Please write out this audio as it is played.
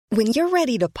When you're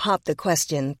ready to pop the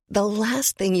question, the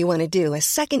last thing you want to do is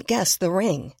second-guess the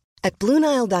ring. At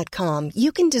BlueNile.com,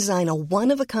 you can design a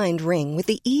one-of-a-kind ring with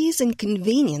the ease and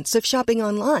convenience of shopping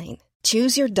online.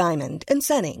 Choose your diamond and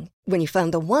setting. When you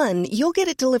find the one, you'll get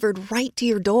it delivered right to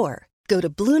your door. Go to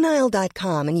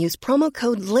BlueNile.com and use promo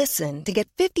code LISTEN to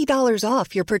get $50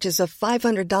 off your purchase of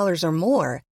 $500 or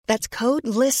more. That's code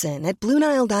LISTEN at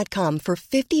BlueNile.com for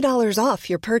 $50 off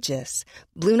your purchase.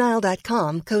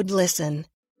 BlueNile.com, code LISTEN.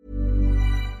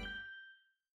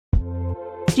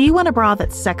 Do you want a bra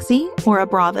that's sexy or a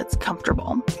bra that's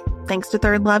comfortable? Thanks to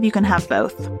Third Love, you can have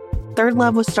both. Third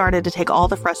Love was started to take all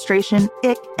the frustration,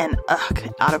 ick, and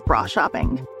ugh out of bra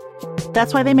shopping.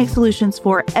 That's why they make solutions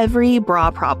for every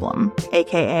bra problem,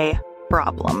 aka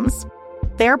problems.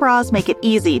 Their bras make it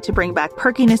easy to bring back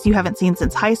perkiness you haven't seen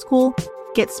since high school,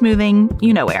 get smoothing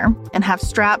you know where, and have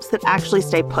straps that actually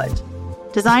stay put.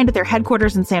 Designed at their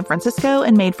headquarters in San Francisco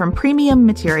and made from premium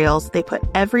materials, they put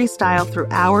every style through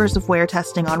hours of wear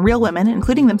testing on real women,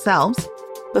 including themselves,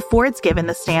 before it's given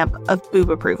the stamp of boob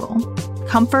approval.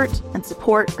 Comfort and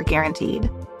support are guaranteed.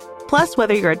 Plus,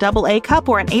 whether you're a AA cup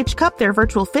or an H cup, their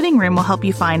virtual fitting room will help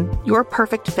you find your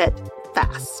perfect fit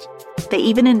fast. They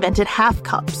even invented half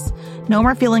cups. No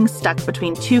more feeling stuck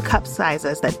between two cup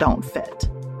sizes that don't fit.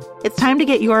 It's time to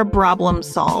get your problem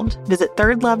solved. Visit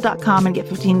thirdlove.com and get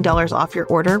 $15 off your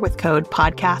order with code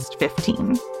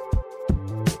PODCAST15.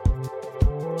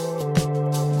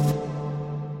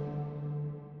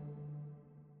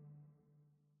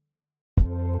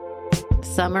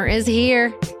 Summer is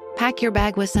here. Pack your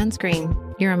bag with sunscreen,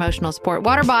 your emotional sport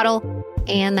water bottle,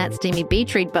 and that steamy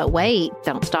beach read. But wait,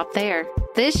 don't stop there.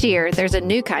 This year, there's a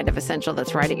new kind of essential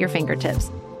that's right at your fingertips.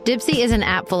 Dipsea is an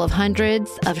app full of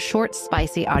hundreds of short,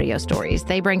 spicy audio stories.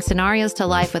 They bring scenarios to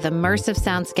life with immersive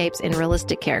soundscapes and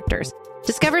realistic characters.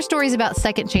 Discover stories about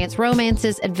second chance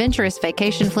romances, adventurous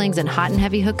vacation flings, and hot and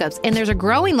heavy hookups. And there's a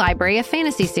growing library of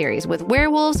fantasy series with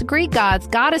werewolves, Greek gods,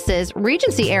 goddesses,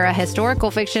 Regency-era historical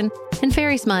fiction, and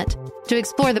fairy smut. To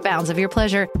explore the bounds of your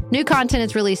pleasure, new content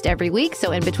is released every week,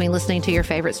 so in between listening to your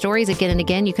favorite stories again and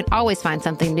again, you can always find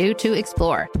something new to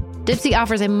explore. Dipsea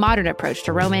offers a modern approach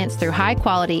to romance through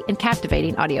high-quality and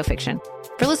captivating audio fiction.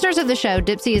 For listeners of the show,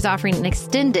 Dipsea is offering an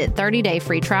extended 30-day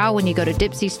free trial when you go to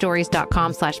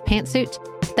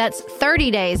dipseastories.com/pantsuit. That's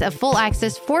 30 days of full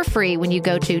access for free when you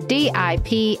go to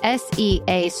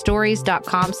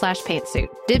dipseastories.com/pantsuit.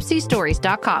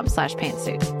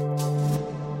 dipseastories.com/pantsuit.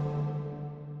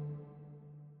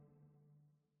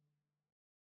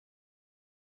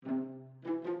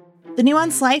 The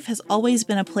Nuanced Life has always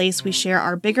been a place we share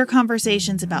our bigger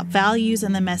conversations about values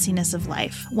and the messiness of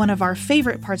life. One of our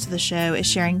favorite parts of the show is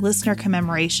sharing listener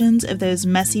commemorations of those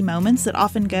messy moments that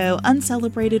often go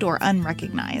uncelebrated or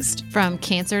unrecognized. From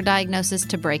cancer diagnosis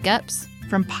to breakups.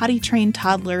 From potty-trained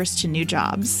toddlers to new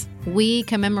jobs. We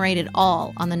commemorate it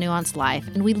all on The Nuanced Life,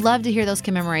 and we'd love to hear those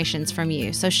commemorations from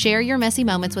you. So share your messy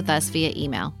moments with us via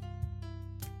email.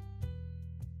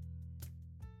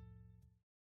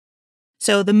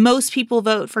 So the most people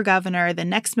vote for governor, the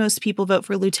next most people vote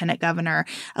for lieutenant governor.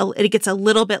 It gets a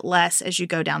little bit less as you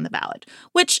go down the ballot,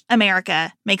 which,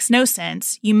 America, makes no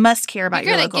sense. You must care about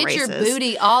your local races. You're going to get your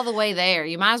booty all the way there.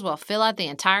 You might as well fill out the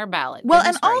entire ballot. Well,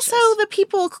 and also the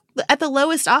people at the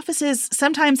lowest offices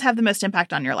sometimes have the most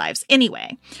impact on your lives.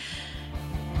 Anyway.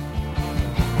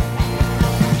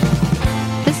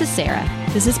 This is Sarah.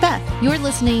 This is Beth. You're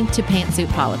listening to Pantsuit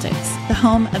Politics, the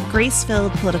home of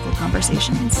grace-filled political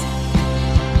conversations.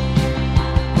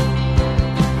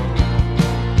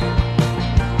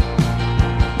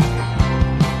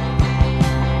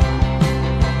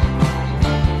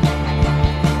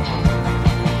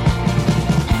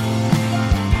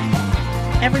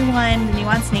 Everyone, the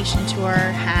Nuance Nation Tour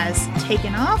has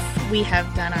taken off. We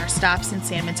have done our stops in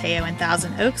San Mateo and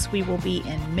Thousand Oaks. We will be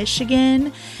in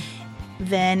Michigan,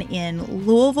 then in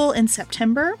Louisville in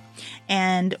September,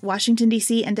 and Washington,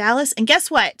 D.C. and Dallas. And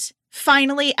guess what?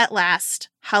 Finally, at last,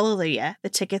 hallelujah, the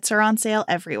tickets are on sale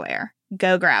everywhere.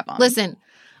 Go grab them. Listen,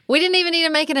 we didn't even need to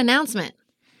make an announcement.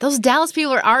 Those Dallas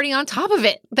people are already on top of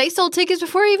it. They sold tickets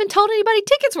before I even told anybody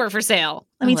tickets were for sale.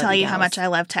 Let me tell you how much I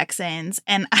love Texans.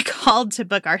 And I called to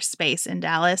book our space in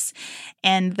Dallas,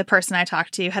 and the person I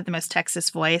talked to had the most Texas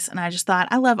voice. And I just thought,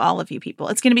 I love all of you people.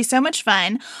 It's going to be so much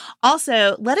fun.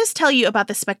 Also, let us tell you about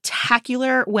the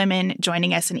spectacular women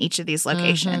joining us in each of these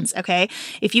locations, okay?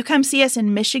 If you come see us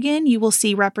in Michigan, you will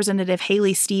see Representative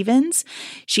Haley Stevens.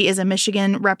 She is a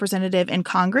Michigan representative in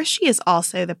Congress. She is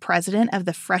also the president of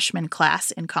the freshman class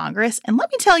in Congress. And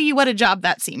let me tell you what a job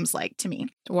that seems like to me.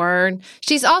 Word.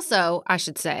 She's also, I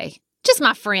should say, just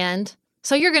my friend.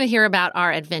 So you're going to hear about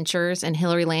our adventures in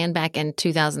Hillary Land back in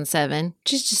 2007.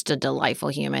 She's just a delightful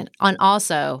human. And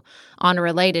also, on a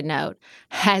related note,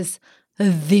 has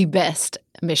the best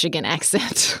Michigan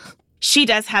accent. She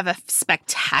does have a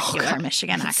spectacular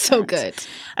Michigan accent. So good.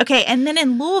 Okay, and then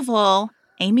in Louisville,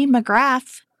 Amy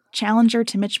McGrath, challenger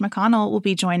to Mitch McConnell, will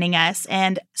be joining us.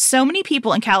 And so many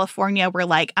people in California were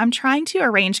like, I'm trying to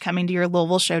arrange coming to your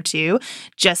Louisville show too,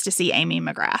 just to see Amy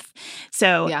McGrath.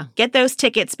 So get those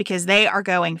tickets because they are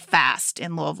going fast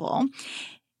in Louisville.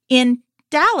 In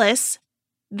Dallas,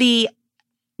 the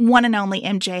one and only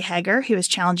MJ Heger, who is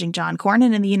challenging John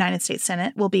Cornyn in the United States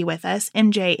Senate, will be with us.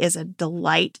 MJ is a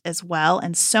delight as well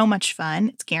and so much fun.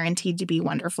 It's guaranteed to be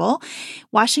wonderful.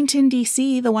 Washington,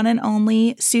 D.C., the one and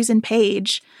only Susan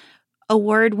Page,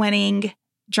 award-winning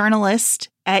journalist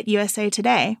at USA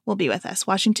Today, will be with us.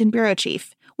 Washington bureau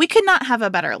chief. We could not have a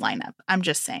better lineup. I'm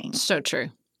just saying. So true.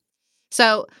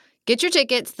 So get your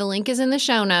tickets. The link is in the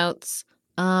show notes.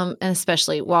 And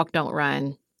especially Walk, Don't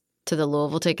Run to the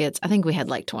Louisville tickets. I think we had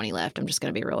like 20 left. I'm just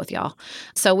going to be real with y'all.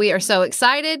 So we are so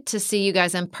excited to see you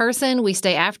guys in person. We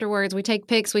stay afterwards. We take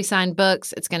pics. We sign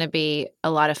books. It's going to be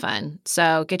a lot of fun.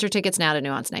 So get your tickets now to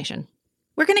Nuance Nation.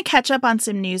 We're going to catch up on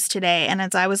some news today. And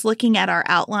as I was looking at our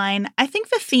outline, I think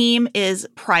the theme is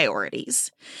priorities.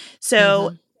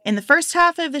 So in the first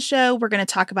half of the show, we're going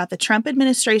to talk about the Trump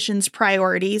administration's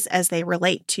priorities as they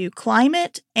relate to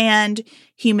climate and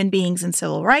human beings and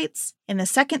civil rights. In the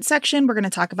second section, we're going to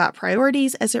talk about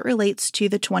priorities as it relates to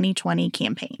the 2020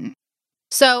 campaign.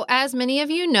 So as many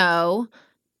of you know,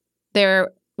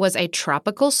 there was a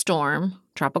tropical storm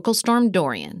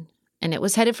Dorian, and it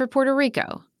was headed for Puerto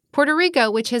Rico. Puerto Rico,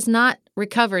 which has not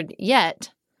recovered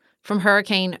yet from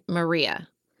Hurricane Maria.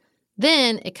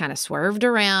 Then it kind of swerved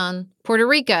around Puerto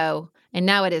Rico, and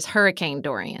now it is Hurricane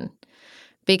Dorian.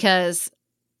 Because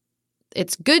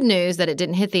it's good news that it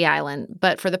didn't hit the island,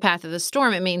 but for the path of the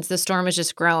storm, it means the storm is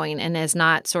just growing and is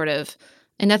not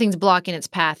and nothing's blocking its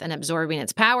path and absorbing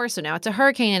its power. So now it's a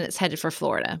hurricane and it's headed for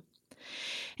Florida.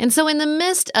 And so in the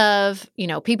midst of,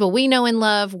 people we know and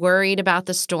love worried about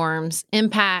the storm's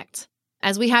impact,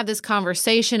 as we have this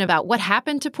conversation about what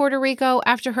happened to Puerto Rico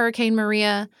after Hurricane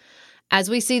Maria, as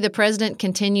we see the president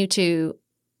continue to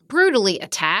brutally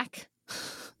attack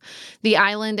the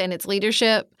island and its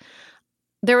leadership,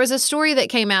 there was a story that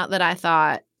came out that I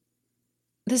thought,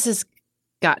 this has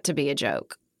got to be a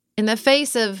joke. In the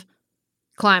face of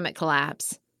climate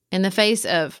collapse, in the face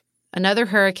of another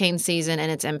hurricane season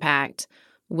and its impact,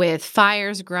 with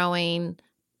fires growing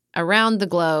around the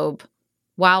globe,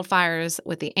 wildfires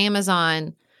with the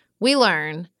Amazon, we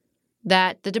learn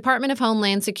that the Department of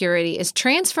Homeland Security is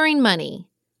transferring money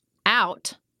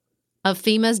out of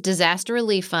FEMA's Disaster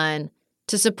Relief Fund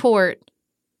to support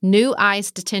new ICE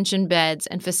detention beds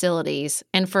and facilities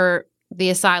and for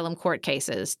the asylum court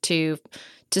cases to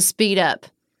speed up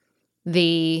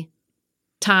the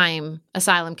time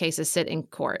asylum cases sit in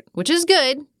court, which is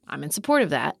good. I'm in support of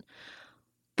that.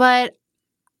 But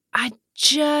I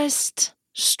just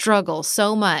struggle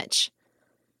so much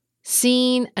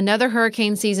seeing another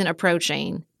hurricane season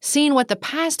approaching, seeing what the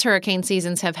past hurricane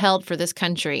seasons have held for this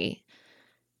country,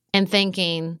 and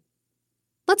thinking,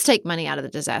 let's take money out of the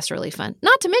Disaster Relief Fund.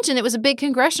 Not to mention it was a big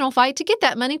congressional fight to get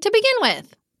that money to begin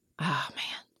with. Oh,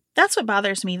 man. That's what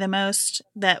bothers me the most,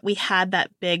 that we had that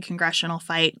big congressional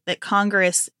fight, that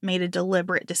Congress made a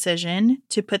deliberate decision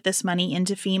to put this money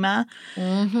into FEMA.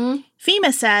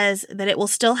 FEMA says that it will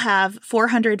still have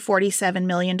 $447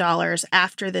 million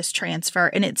after this transfer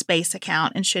in its base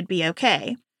account and should be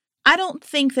okay. I don't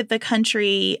think that the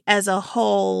country as a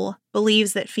whole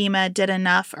believes that FEMA did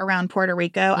enough around Puerto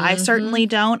Rico. I certainly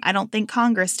don't. I don't think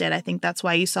Congress did. I think that's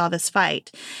why you saw this fight.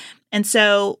 And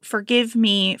so forgive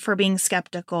me for being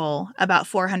skeptical about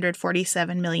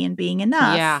 $447 million being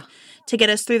enough to get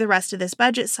us through the rest of this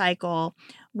budget cycle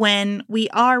when we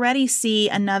already see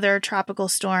another tropical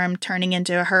storm turning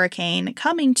into a hurricane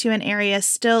coming to an area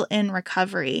still in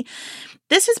recovery.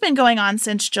 This has been going on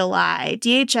since July.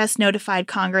 DHS notified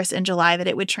Congress in July that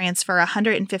it would transfer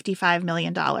 $155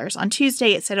 million. On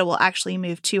Tuesday, it said it will actually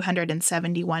move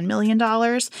 $271 million.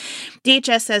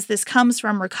 DHS says this comes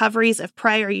from recoveries of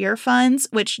prior year funds,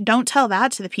 which don't tell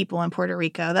that to the people in Puerto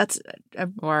Rico. That's a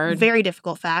very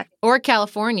difficult fact. Or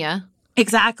California.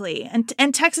 Exactly.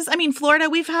 And Texas, Florida,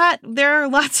 there are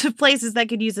lots of places that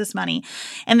could use this money.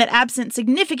 And that absent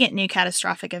significant new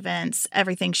catastrophic events,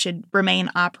 everything should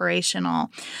remain operational.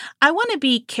 I want to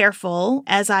be careful,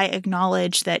 as I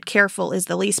acknowledge that careful is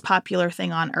the least popular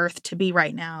thing on earth to be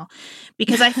right now,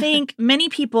 because I think many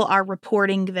people are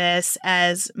reporting this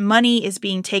as money is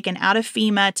being taken out of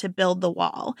FEMA to build the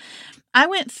wall. I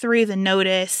went through the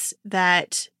notice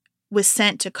that was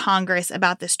sent to Congress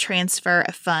about this transfer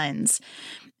of funds.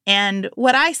 And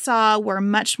what I saw were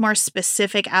much more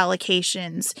specific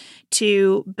allocations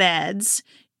to beds,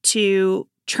 to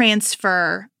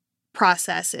transfer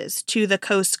processes, to the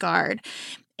Coast Guard.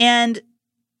 And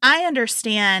I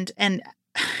understand and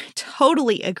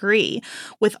totally agree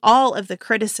with all of the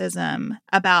criticism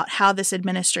about how this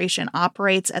administration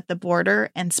operates at the border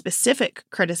and specific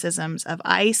criticisms of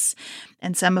ICE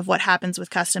and some of what happens with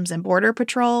Customs and Border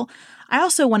Patrol. I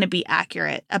also want to be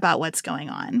accurate about what's going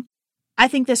on. I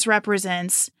think this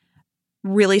represents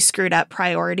really screwed up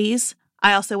priorities.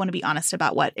 I also want to be honest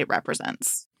about what it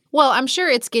represents. Well, I'm sure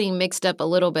it's getting mixed up a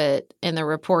little bit in the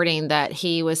reporting that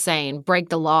he was saying break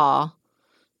the law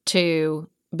to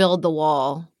build the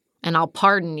wall, and I'll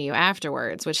pardon you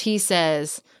afterwards, which he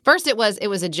says, first it was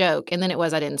a joke, and then it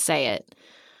was I didn't say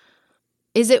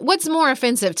it. What's more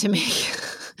offensive to me?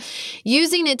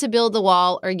 Using it to build the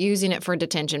wall or using it for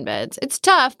detention beds? It's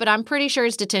tough, but I'm pretty sure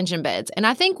it's detention beds. And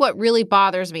I think what really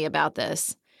bothers me about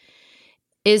this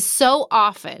is so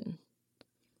often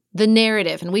the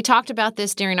narrative, and we talked about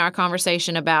this during our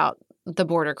conversation about the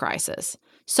border crisis.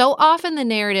 So often the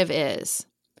narrative is,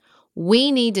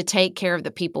 we need to take care of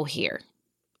the people here.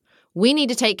 We need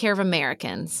to take care of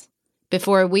Americans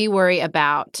before we worry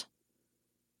about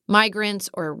migrants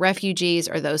or refugees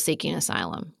or those seeking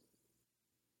asylum.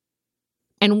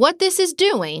 And what this is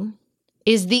doing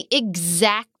is the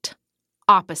exact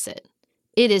opposite.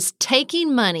 It is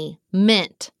taking money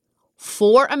meant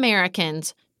for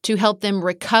Americans to help them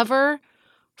recover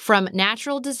from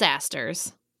natural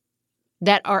disasters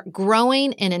that are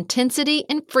growing in intensity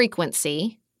and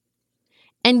frequency,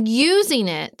 and using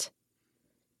it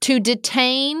to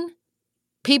detain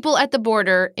people at the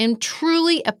border in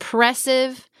truly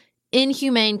oppressive,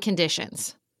 inhumane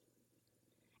conditions.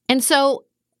 And so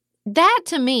that,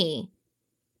 to me,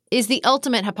 is the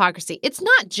ultimate hypocrisy. It's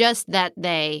not just that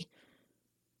they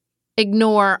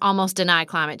ignore, almost deny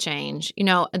climate change. You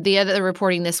know, the other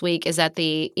reporting this week is that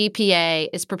the EPA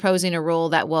is proposing a rule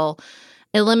that will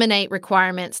eliminate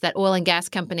requirements that oil and gas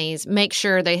companies make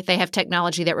sure they have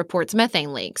technology that reports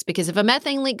methane leaks. Because if a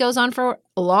methane leak goes on for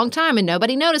a long time and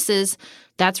nobody notices,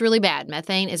 that's really bad.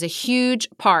 Methane is a huge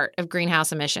part of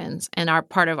greenhouse emissions and are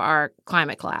part of our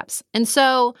climate collapse. And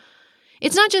so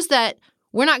it's not just that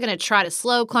we're not going to try to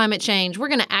slow climate change. We're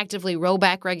going to actively roll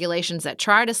back regulations that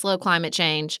try to slow climate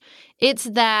change. It's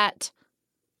that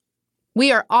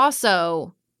we are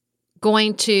also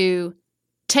going to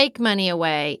take money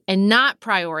away and not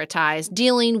prioritize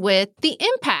dealing with the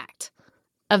impact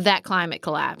of that climate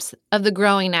collapse, of the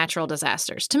growing natural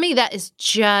disasters. To me, that is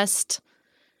just,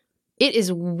 it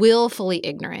is willfully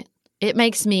ignorant. It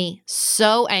makes me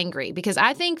so angry because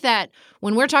I think that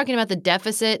when we're talking about the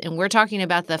deficit and we're talking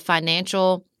about the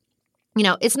financial, you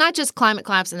know, it's not just climate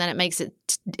collapse and then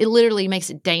it literally makes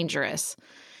it dangerous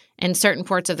in certain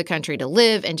parts of the country to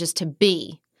live and just to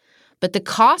be. But the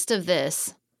cost of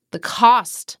this, the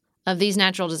cost of these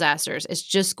natural disasters is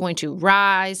just going to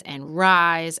rise and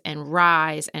rise and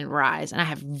rise and rise. And I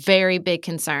have very big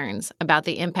concerns about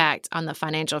the impact on the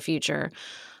financial future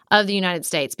of the United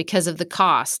States because of the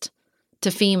cost to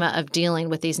FEMA of dealing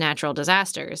with these natural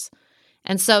disasters.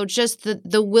 And so just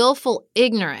the willful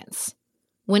ignorance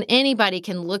when anybody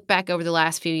can look back over the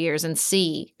last few years and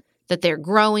see that they're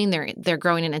growing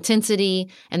in intensity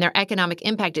and their economic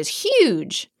impact is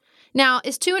huge. Now,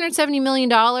 is $270 million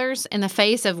in the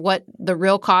face of what the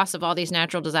real cost of all these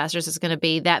natural disasters is going to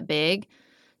be that big?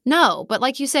 No, but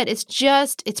like you said, it's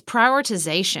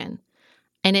prioritization.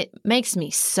 And it makes me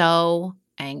so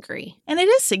angry. And it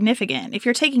is significant. If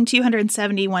you're taking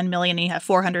 $271 million and you have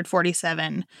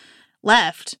 $447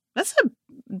 left, that's a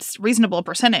reasonable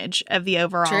percentage of the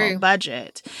overall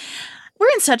budget. We're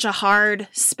in such a hard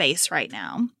space right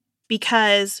now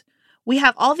because we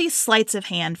have all these sleights of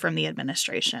hand from the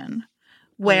administration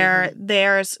where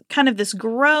there's kind of this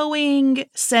growing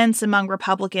sense among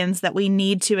Republicans that we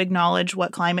need to acknowledge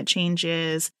what climate change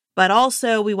is. But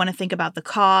also we want to think about the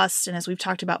cost. And as we've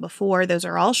talked about before, those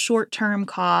are all short-term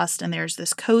costs. And there's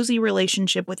this cozy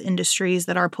relationship with industries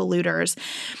that are polluters.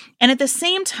 And at the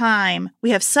same time,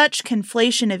 we have such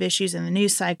conflation of issues in the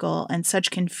news cycle and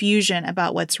such confusion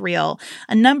about what's real.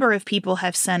 A number of people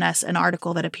have sent us an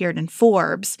article that appeared in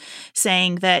Forbes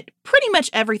saying that pretty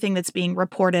much everything that's being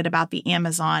reported about the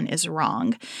Amazon is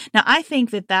wrong. Now, I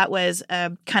think that was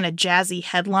a kind of jazzy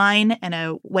headline and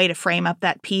a way to frame up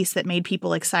that piece that made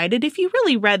people excited. If you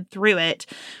really read through it,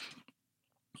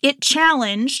 it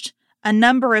challenged a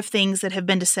number of things that have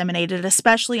been disseminated,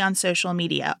 especially on social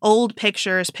media. Old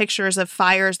pictures of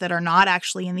fires that are not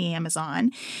actually in the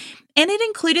Amazon. And it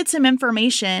included some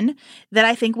information that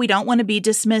I think we don't want to be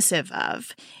dismissive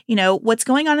of. What's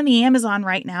going on in the Amazon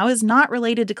right now is not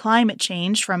related to climate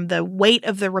change from the weight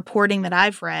of the reporting that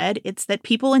I've read. It's that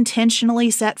people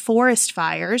intentionally set forest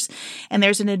fires, and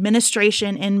there's an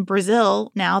administration in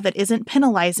Brazil now that isn't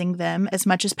penalizing them as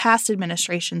much as past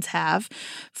administrations have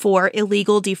for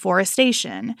illegal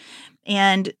deforestation.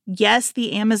 And yes,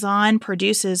 the Amazon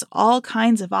produces all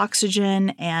kinds of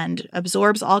oxygen and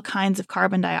absorbs all kinds of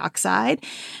carbon dioxide.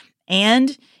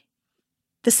 And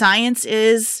the science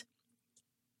is,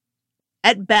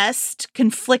 at best,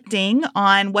 conflicting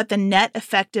on what the net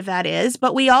effect of that is,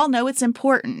 but we all know it's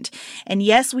important. And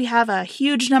yes, we have a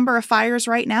huge number of fires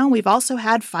right now. We've also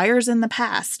had fires in the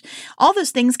past. All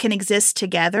those things can exist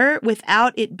together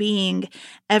without it being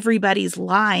everybody's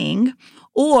lying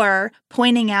or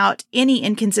pointing out any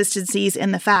inconsistencies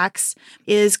in the facts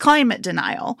is climate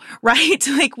denial, right?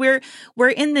 Like we're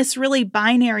in this really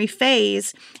binary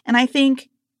phase. And I think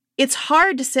it's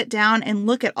hard to sit down and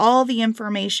look at all the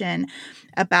information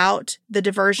about the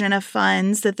diversion of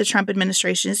funds that the Trump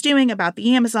administration is doing, about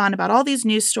the Amazon, about all these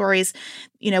news stories.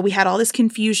 We had all this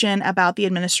confusion about the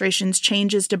administration's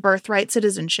changes to birthright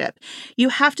citizenship. You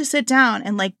have to sit down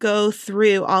and go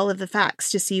through all of the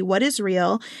facts to see what is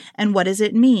real and what does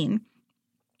it mean.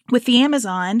 With the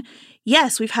Amazon,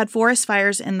 yes, we've had forest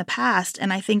fires in the past,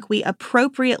 and I think we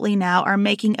appropriately now are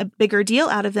making a bigger deal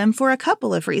out of them for a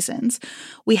couple of reasons.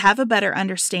 We have a better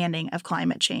understanding of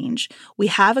climate change. We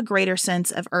have a greater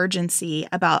sense of urgency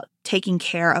about taking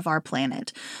care of our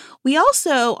planet. We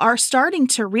also are starting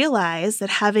to realize that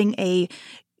having a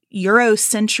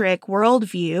Eurocentric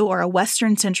worldview or a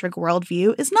Western-centric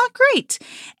worldview is not great,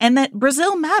 and that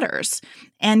Brazil matters,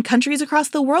 and countries across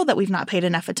the world that we've not paid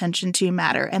enough attention to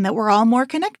matter, and that we're all more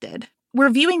connected. We're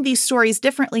viewing these stories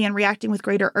differently and reacting with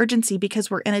greater urgency because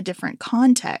we're in a different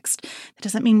context. That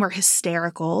doesn't mean we're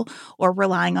hysterical or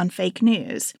relying on fake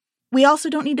news. We also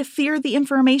don't need to fear the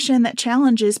information that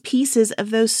challenges pieces of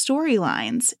those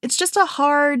storylines. It's just a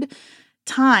hard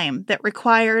time that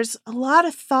requires a lot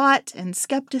of thought and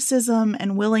skepticism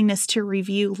and willingness to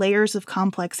review layers of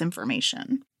complex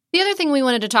information. The other thing we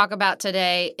wanted to talk about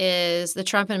today is the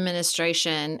Trump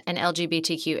administration and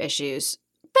LGBTQ issues.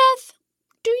 Beth,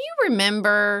 do you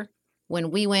remember when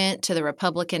we went to the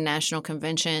Republican National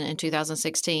Convention in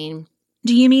 2016?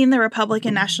 Do you mean the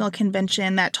Republican National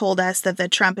Convention that told us that the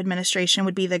Trump administration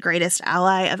would be the greatest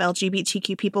ally of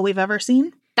LGBTQ people we've ever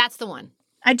seen? That's the one.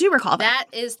 I do recall that.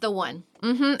 That is the one.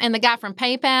 And the guy from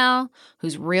PayPal,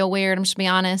 who's real weird, I'm just going to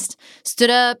be honest,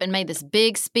 stood up and made this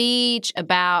big speech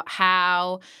about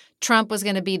how Trump was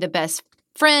going to be the best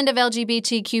friend of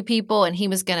LGBTQ people and he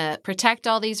was going to protect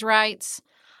all these rights.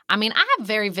 I mean, I have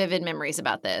very vivid memories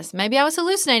about this. Maybe I was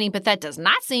hallucinating, but that does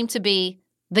not seem to be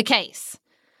the case.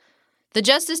 The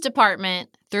Justice Department,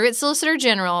 through its Solicitor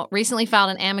General, recently filed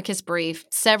an amicus brief,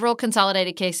 several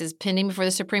consolidated cases pending before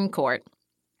the Supreme Court,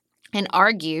 and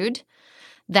argued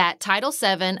that Title VII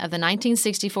of the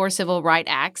 1964 Civil Rights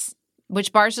Acts,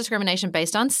 which bars discrimination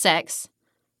based on sex,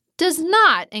 does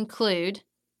not include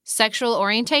sexual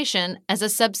orientation as a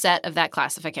subset of that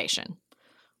classification,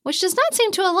 which does not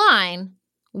seem to align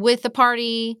with the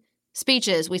party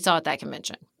speeches we saw at that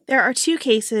convention. There are two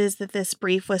cases that this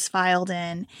brief was filed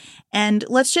in, and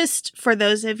let's just, for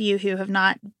those of you who have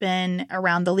not been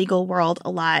around the legal world a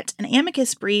lot, an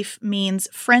amicus brief means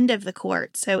friend of the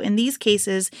court. So in these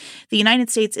cases, the United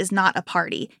States is not a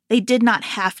party. They did not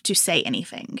have to say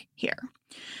anything here.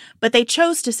 But they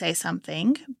chose to say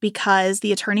something because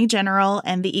the Attorney General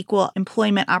and the Equal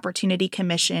Employment Opportunity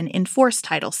Commission enforce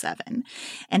Title VII,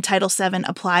 and Title VII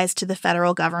applies to the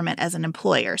federal government as an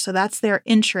employer. So that's their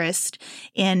interest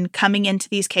in coming into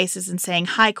these cases and saying,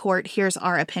 "Hi, court, here's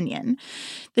our opinion."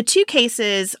 The two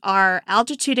cases are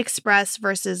Altitude Express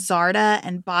versus Zarda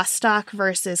and Bostock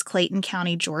versus Clayton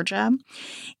County, Georgia.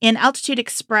 In Altitude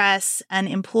Express, an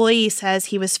employee says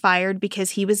he was fired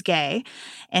because he was gay,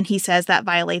 and he says that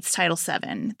violates Title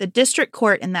VII. The district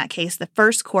court in that case, the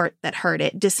first court that heard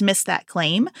it, dismissed that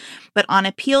claim. But on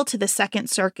appeal to the Second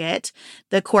Circuit,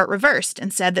 the court reversed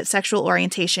and said that sexual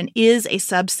orientation is a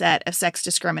subset of sex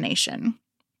discrimination.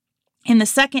 In the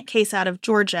second case out of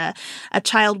Georgia, a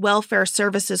child welfare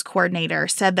services coordinator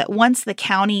said that once the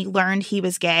county learned he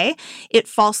was gay, it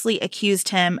falsely accused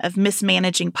him of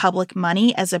mismanaging public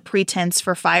money as a pretense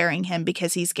for firing him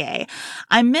because he's gay.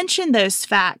 I mention those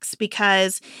facts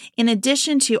because in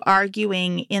addition to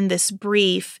arguing in this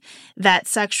brief that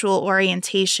sexual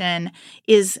orientation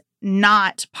is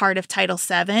not part of Title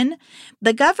VII,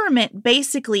 the government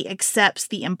basically accepts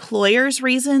the employer's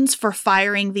reasons for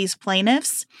firing these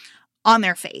plaintiffs on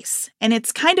their face. And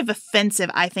it's kind of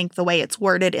offensive, I think, the way it's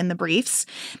worded in the briefs.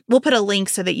 We'll put a link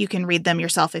so that you can read them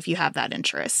yourself if you have that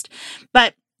interest.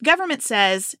 But government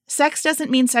says sex doesn't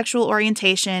mean sexual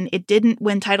orientation. It didn't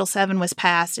when Title VII was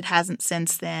passed. It hasn't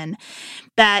since then.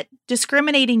 That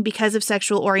discriminating because of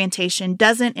sexual orientation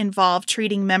doesn't involve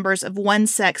treating members of one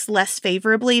sex less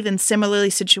favorably than similarly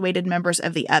situated members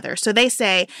of the other. So they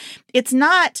say it's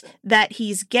not that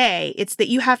he's gay. It's that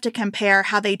you have to compare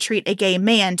how they treat a gay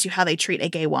man to how they treat a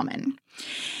gay woman.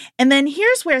 And then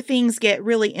here's where things get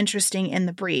really interesting in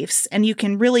the briefs, and you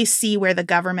can really see where the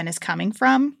government is coming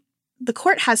from. The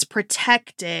court has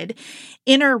protected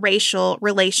interracial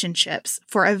relationships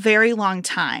for a very long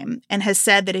time and has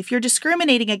said that if you're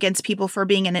discriminating against people for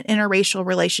being in an interracial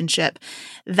relationship,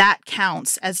 that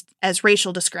counts as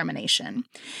racial discrimination.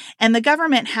 And the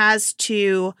government has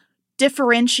to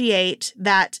differentiate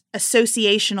that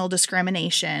associational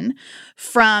discrimination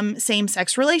from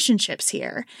same-sex relationships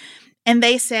here. And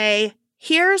they say,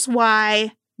 here's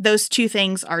why those two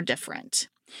things are different.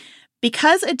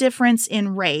 Because a difference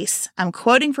in race, I'm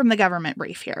quoting from the government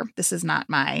brief here, this is not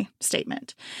my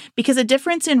statement, because a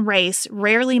difference in race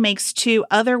rarely makes two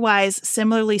otherwise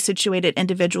similarly situated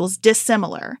individuals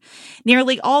dissimilar.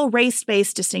 Nearly all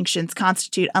race-based distinctions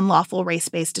constitute unlawful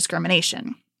race-based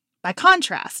discrimination. By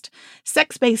contrast,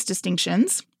 sex-based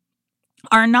distinctions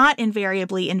are not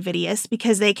invariably invidious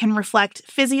because they can reflect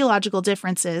physiological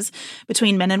differences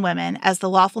between men and women, as the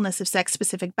lawfulness of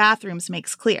sex-specific bathrooms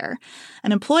makes clear.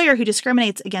 An employer who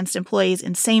discriminates against employees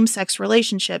in same-sex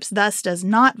relationships thus does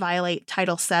not violate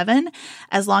Title VII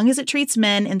as long as it treats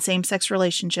men in same-sex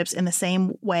relationships in the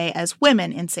same way as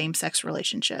women in same-sex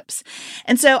relationships.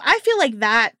 And so I feel like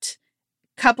that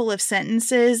couple of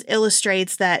sentences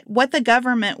illustrates that what the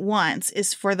government wants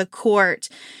is for the court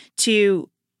to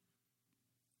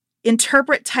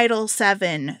interpret Title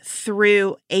VII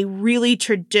through a really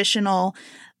traditional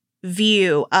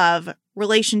view of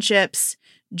relationships,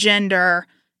 gender,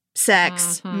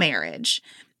 sex, marriage.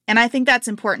 And I think that's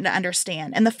important to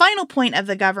understand. And the final point of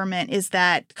the government is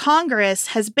that Congress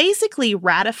has basically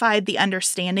ratified the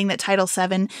understanding that Title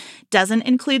VII doesn't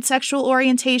include sexual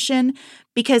orientation,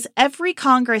 because every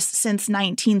Congress since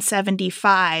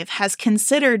 1975 has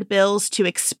considered bills to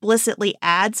explicitly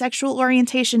add sexual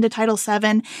orientation to Title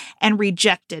VII and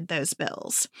rejected those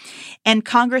bills. And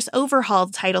Congress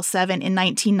overhauled Title VII in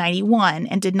 1991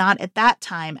 and did not at that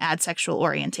time add sexual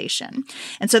orientation.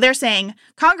 And so they're saying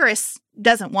Congress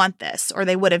doesn't want this, or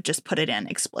they would have just put it in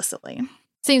explicitly.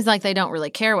 Seems like they don't really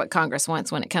care what Congress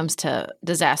wants when it comes to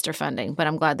disaster funding, but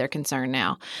I'm glad they're concerned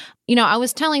now. You know, I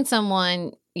was telling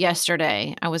someone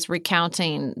yesterday, I was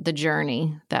recounting the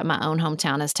journey that my own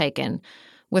hometown has taken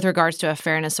with regards to a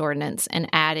fairness ordinance and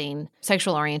adding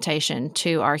sexual orientation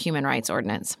to our human rights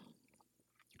ordinance.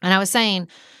 And I was saying,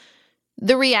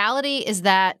 the reality is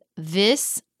that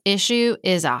this issue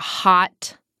is a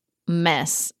hot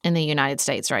mess in the United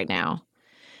States right now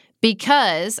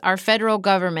because our federal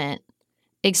government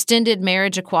extended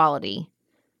marriage equality,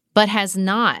 but has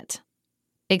not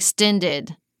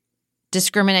extended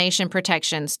discrimination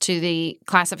protections to the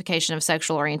classification of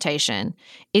sexual orientation.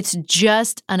 It's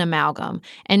just an amalgam.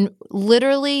 And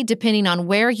literally, depending on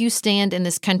where you stand in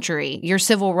this country, your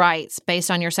civil rights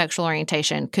based on your sexual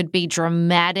orientation could be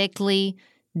dramatically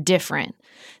different.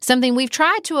 Something we've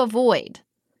tried to avoid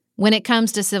when it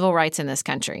comes to civil rights in this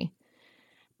country.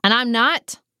 And I'm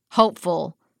not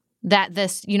hopeful that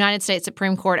this United States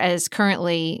Supreme Court, as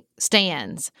currently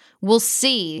stands, will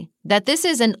see that this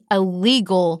is a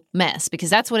legal mess,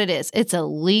 because that's what it is. It's a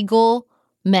legal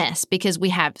mess because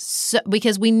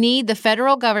we need the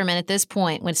federal government at this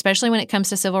point, especially when it comes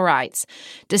to civil rights,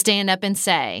 to stand up and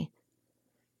say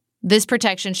this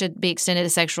protection should be extended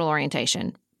to sexual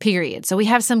orientation, period. So we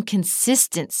have some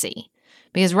consistency,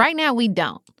 because right now we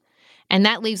don't. And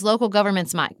that leaves local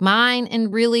governments like mine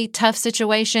in really tough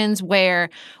situations where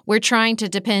we're trying to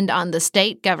depend on the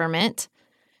state government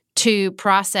to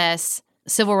process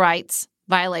civil rights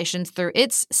violations through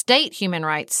its state human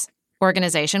rights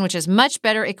organization, which is much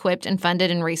better equipped and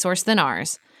funded and resourced than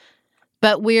ours.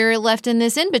 But we're left in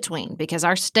this in-between because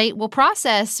our state will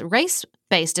process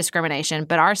race-based discrimination,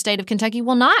 but our state of Kentucky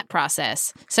will not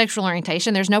process sexual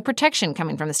orientation. There's no protection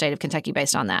coming from the state of Kentucky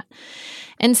based on that.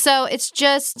 And so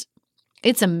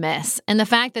it's a mess. And the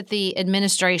fact that the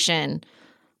administration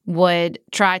would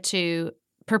try to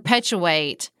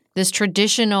perpetuate this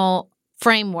traditional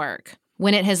framework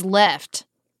when it has left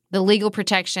the legal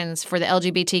protections for the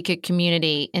LGBTQ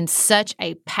community in such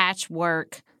a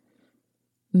patchwork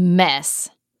mess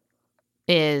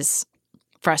is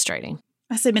frustrating.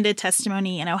 I submitted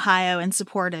testimony in Ohio in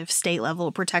support of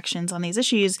state-level protections on these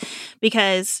issues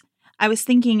because I was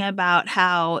thinking about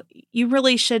how you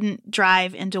really shouldn't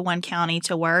drive into one county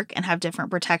to work and have different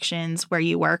protections where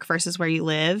you work versus where you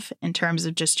live in terms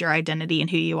of just your identity and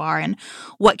who you are and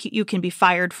what you can be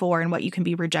fired for and what you can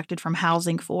be rejected from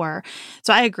housing for.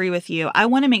 So I agree with you. I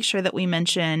want to make sure that we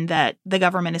mention that the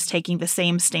government is taking the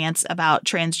same stance about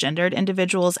transgendered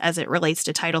individuals as it relates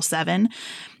to Title VII.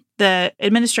 The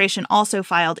administration also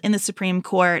filed in the Supreme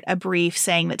Court a brief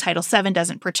saying that Title VII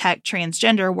doesn't protect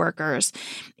transgender workers.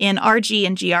 In RG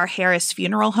and GR Harris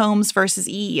Funeral Homes versus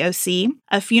EEOC,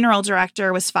 a funeral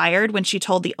director was fired when she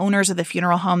told the owners of the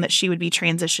funeral home that she would be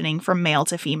transitioning from male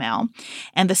to female.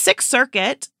 And the Sixth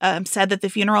Circuit said that the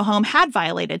funeral home had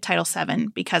violated Title VII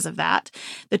because of that.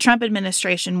 The Trump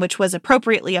administration, which was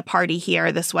appropriately a party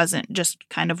here, this wasn't just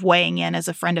kind of weighing in as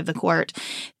a friend of the court,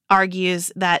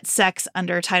 argues that sex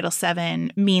under Title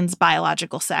VII means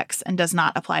biological sex and does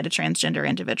not apply to transgender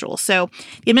individuals. So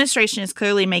the administration is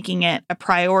clearly making it a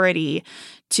priority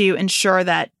to ensure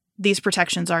that these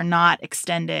protections are not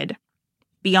extended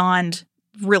beyond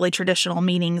really traditional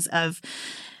meanings of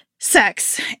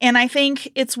sex. And I think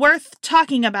it's worth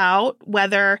talking about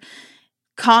whether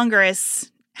Congress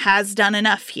has done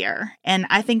enough here. And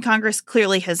I think Congress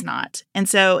clearly has not. And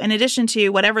so in addition to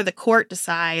whatever the court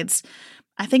decides,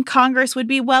 I think Congress would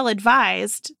be well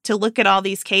advised to look at all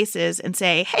these cases and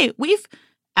say, hey, we've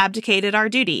abdicated our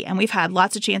duty and we've had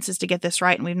lots of chances to get this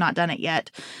right and we've not done it yet.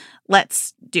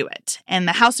 Let's do it. And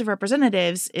the House of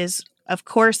Representatives is, of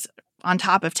course, on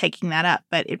top of taking that up,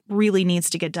 but it really needs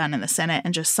to get done in the Senate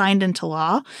and just signed into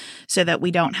law so that we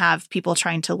don't have people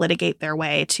trying to litigate their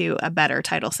way to a better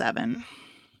Title VII.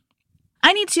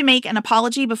 I need to make an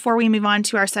apology before we move on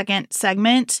to our second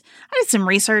segment. I did some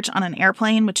research on an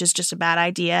airplane, which is just a bad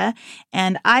idea.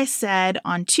 And I said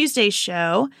on Tuesday's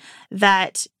show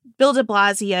that Bill de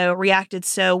Blasio reacted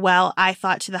so well, I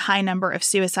thought, to the high number of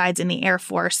suicides in the Air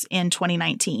Force in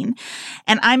 2019.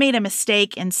 And I made a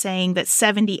mistake in saying that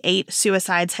 78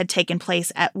 suicides had taken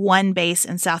place at one base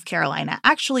in South Carolina.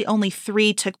 Actually, only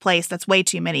 3 took place. That's way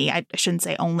too many. I shouldn't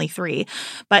say only 3.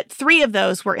 But 3 of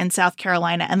those were in South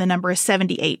Carolina, and the number is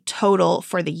 78 total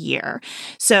for the year.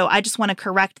 So I just want to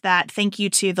correct that. Thank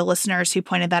you to the listeners who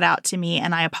pointed that out to me,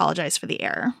 and I apologize for the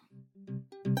error.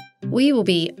 We will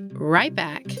be right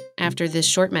back after this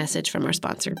short message from our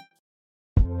sponsor.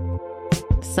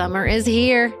 Summer is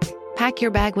here. Pack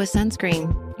your bag with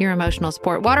sunscreen, your emotional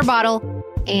sport water bottle,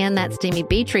 and that steamy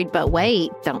beach read. But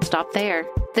wait, don't stop there.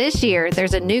 This year,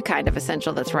 there's a new kind of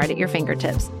essential that's right at your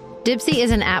fingertips. Dipsea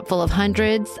is an app full of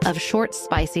hundreds of short,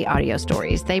 spicy audio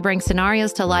stories. They bring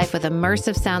scenarios to life with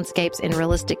immersive soundscapes and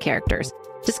realistic characters.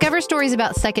 Discover stories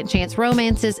about second chance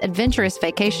romances, adventurous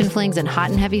vacation flings, and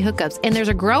hot and heavy hookups. And there's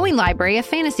a growing library of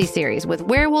fantasy series with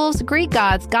werewolves, Greek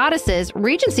gods, goddesses,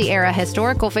 Regency-era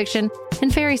historical fiction,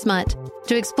 and fairy smut.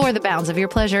 To explore the bounds of your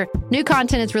pleasure, new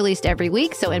content is released every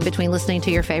week, so in between listening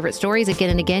to your favorite stories again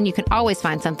and again, you can always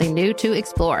find something new to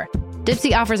explore.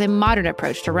 Dipsea offers a modern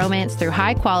approach to romance through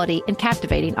high-quality and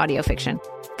captivating audio fiction.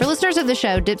 For listeners of the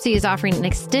show, Dipsea is offering an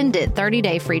extended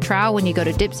 30-day free trial when you go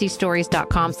to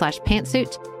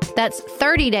dipseastories.com/pantsuit. That's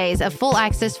 30 days of full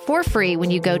access for free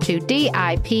when you go to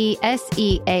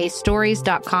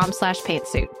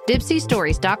dipseastories.com/pantsuit.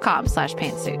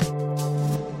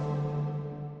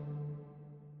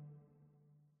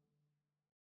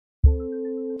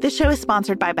 dipseastories.com/pantsuit. This show is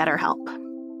sponsored by BetterHelp.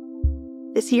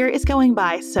 This year is going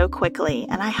by so quickly,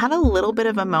 and I had a little bit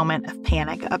of a moment of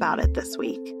panic about it this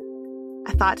week.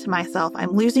 I thought to myself,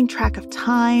 I'm losing track of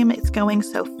time. It's going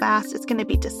so fast. It's going to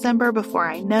be December before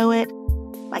I know it.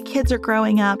 My kids are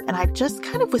growing up, and I just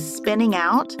kind of was spinning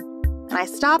out. And I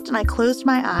stopped and I closed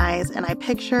my eyes and I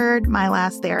pictured my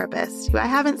last therapist, who I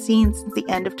haven't seen since the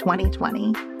end of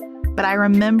 2020. But I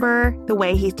remember the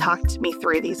way he talked me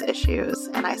through these issues,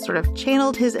 and I sort of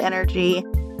channeled his energy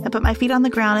and put my feet on the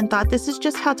ground and thought, this is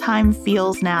just how time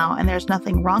feels now, and there's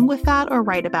nothing wrong with that or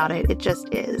right about it. It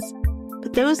just is.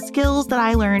 But those skills that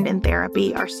I learned in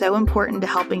therapy are so important to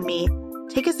helping me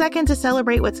take a second to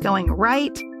celebrate what's going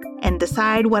right and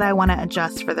decide what I want to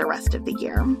adjust for the rest of the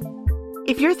year.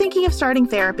 If you're thinking of starting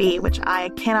therapy, which I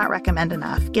cannot recommend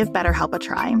enough, give BetterHelp a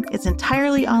try. It's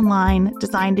entirely online,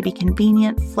 designed to be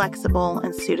convenient, flexible,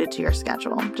 and suited to your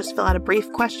schedule. Just fill out a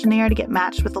brief questionnaire to get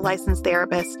matched with a licensed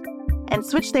therapist and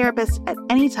switch therapists at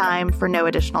any time for no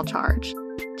additional charge.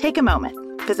 Take a moment.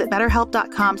 Visit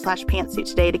BetterHelp.com/pantsuit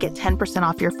today to get 10%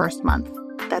 off your first month.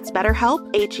 That's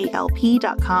BetterHelp,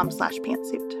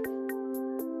 HELP.com/pantsuit.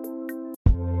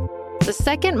 The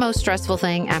second most stressful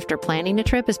thing after planning a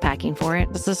trip is packing for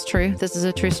it. This is true. This is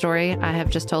a true story. I have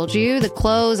just told you the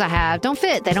clothes I have don't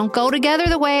fit. They don't go together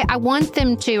the way I want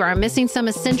them to, or I'm missing some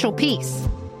essential piece.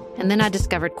 And then I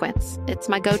discovered Quince. It's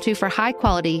my go-to for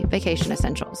high-quality vacation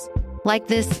essentials, like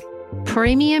this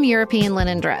premium European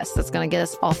linen dress that's going to get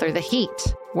us all through the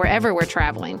heat wherever we're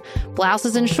traveling.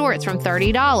 Blouses and shorts from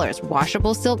 $30,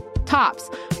 washable silk tops,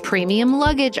 premium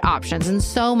luggage options, and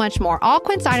so much more. All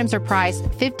Quince items are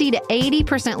priced 50 to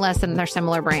 80% less than their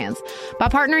similar brands. By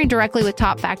partnering directly with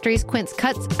top factories, Quince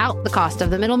cuts out the cost of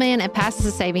the middleman and passes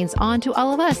the savings on to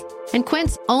all of us. And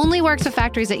Quince only works with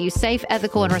factories that use safe,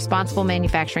 ethical, and responsible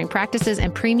manufacturing practices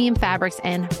and premium fabrics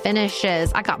and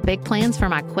finishes. I got big plans for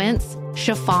my Quince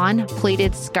chiffon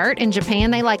pleated skirt. In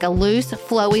Japan, they like a loose,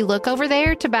 flowy look over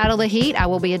there to battle the heat. I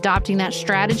will be adopting that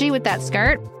strategy with that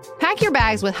skirt. Pack your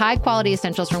bags with high-quality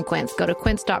essentials from Quince. Go to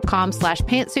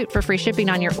quince.com/pantsuit for free shipping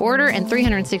on your order and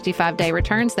 365-day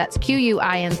returns. That's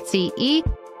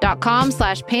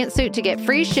QUINCE.com/pantsuit to get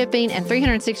free shipping and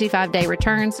 365-day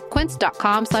returns.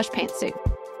 Quince.com/pantsuit.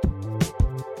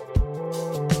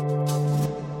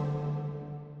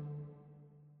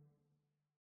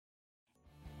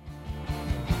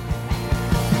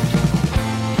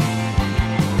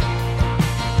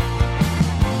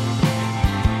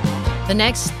 The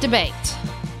next debate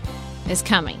is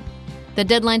coming. The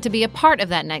deadline to be a part of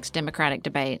that next Democratic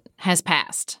debate has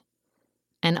passed,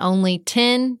 and only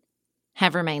 10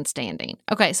 have remained standing.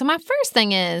 Okay, so my first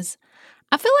thing is,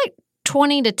 I feel like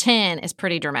 20 to 10 is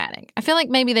pretty dramatic. I feel like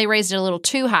maybe they raised it a little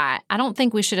too high. I don't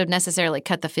think we should have necessarily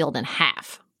cut the field in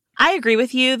half. I agree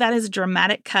with you. That is a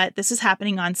dramatic cut. This is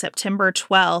happening on September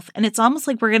 12th, and it's almost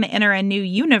like we're going to enter a new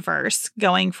universe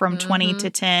going from 20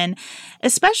 to 10,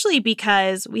 especially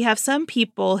because we have some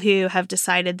people who have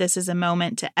decided this is a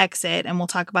moment to exit, and we'll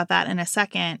talk about that in a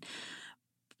second.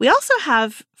 We also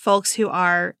have folks who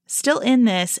are still in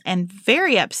this and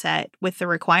very upset with the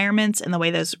requirements and the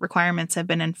way those requirements have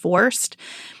been enforced.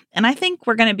 And I think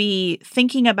we're going to be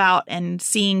thinking about and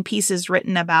seeing pieces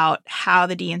written about how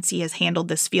the DNC has handled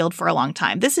this field for a long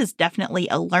time. This is definitely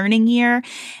a learning year,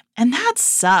 and that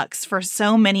sucks for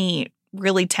so many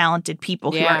really talented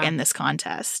people who are in this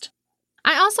contest.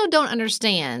 I also don't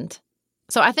understand.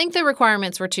 So I think the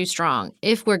requirements were too strong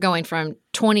if we're going from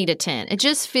 20 to 10. It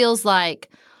just feels like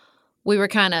we were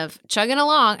kind of chugging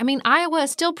along. I mean, Iowa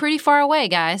is still pretty far away,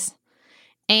 guys.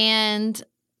 And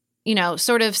you know,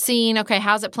 sort of seeing, okay,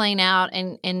 how's it playing out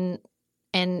and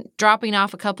dropping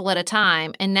off a couple at a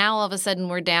time. And now all of a sudden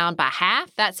we're down by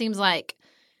half. That seems like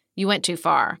you went too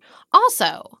far.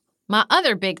 Also, my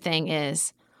other big thing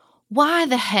is, why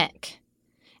the heck,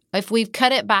 if we've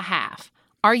cut it by half,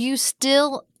 are you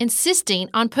still insisting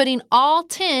on putting all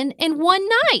 10 in one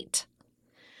night?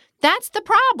 That's the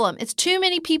problem. It's too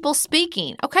many people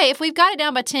speaking. Okay, if we've got it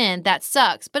down by 10, that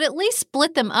sucks. But at least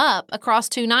split them up across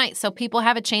 2 nights so people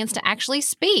have a chance to actually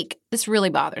speak. This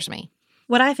really bothers me.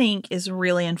 What I think is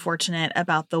really unfortunate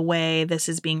about the way this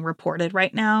is being reported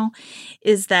right now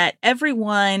is that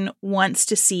everyone wants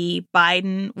to see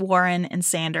Biden, Warren, and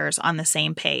Sanders on the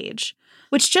same page,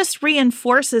 which just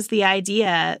reinforces the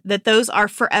idea that those are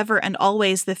forever and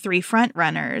always the 3 front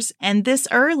runners. And this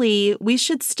early, we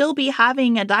should still be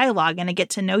having a dialogue and a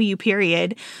get-to-know-you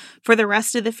period for the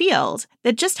rest of the field.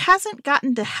 That just hasn't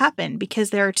gotten to happen because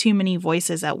there are too many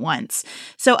voices at once.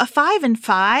 So a 5 and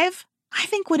 5, I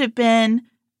think, would have been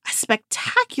a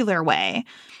spectacular way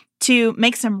to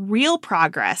make some real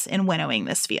progress in winnowing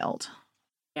this field.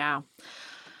 Yeah.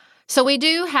 So we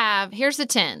do have, here's the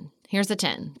 10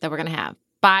 that we're going to have.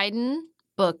 Biden,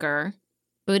 Booker,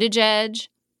 Buttigieg,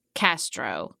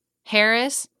 Castro,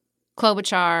 Harris,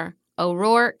 Klobuchar,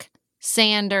 O'Rourke,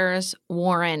 Sanders,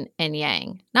 Warren, and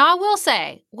Yang. Now, I will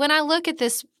say, when I look at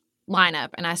this lineup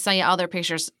and I see all their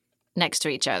pictures next to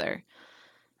each other,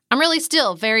 I'm really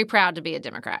still very proud to be a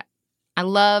Democrat. I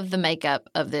love the makeup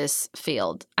of this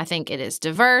field. I think it is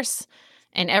diverse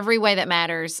in every way that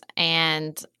matters,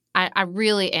 and I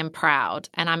really am proud,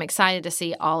 and I'm excited to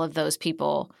see all of those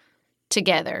people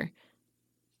together.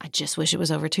 I just wish it was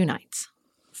over 2 nights.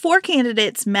 4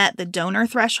 candidates met the donor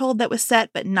threshold that was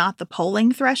set, but not the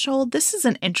polling threshold. This is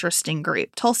an interesting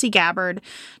group. Tulsi Gabbard,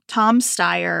 Tom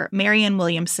Steyer, Marianne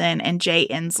Williamson, and Jay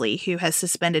Inslee, who has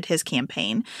suspended his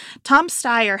campaign. Tom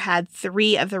Steyer had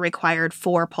 3 of the required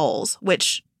 4 polls,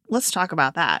 which, let's talk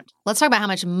about that. Let's talk about how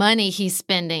much money he's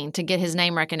spending to get his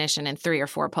name recognition in 3 or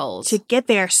 4 polls. To get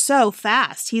there so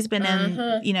fast. He's been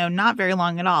in, not very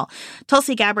long at all.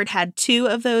 Tulsi Gabbard had 2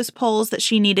 of those polls that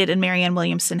she needed, and Marianne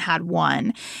Williamson had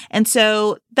 1. And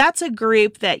so that's a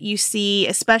group that you see,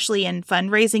 especially in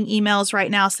fundraising emails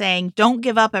right now, saying, don't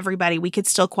give up, everybody. We could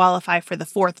still qualify for the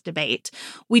 4th debate.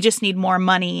 We just need more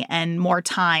money and more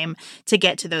time to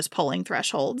get to those polling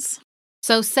thresholds.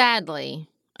 So sadly,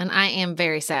 and I am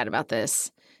very sad about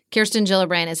this, Kirsten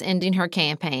Gillibrand is ending her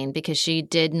campaign because she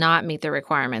did not meet the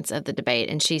requirements of the debate,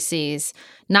 and she sees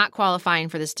not qualifying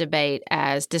for this debate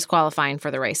as disqualifying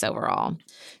for the race overall.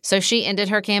 So she ended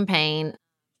her campaign.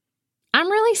 I'm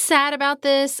really sad about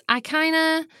this.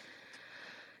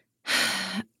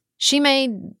 She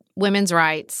made women's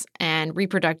rights and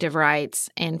reproductive rights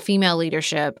and female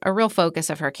leadership a real focus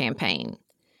of her campaign.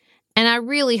 And I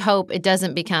really hope it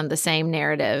doesn't become the same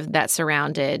narrative that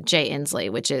surrounded Jay Inslee,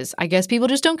 which is, I guess people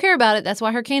just don't care about it. That's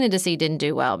why her candidacy didn't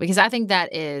do well, because I think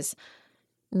that is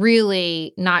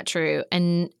really not true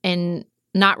and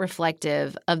not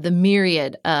reflective of the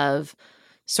myriad of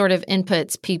sort of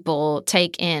inputs people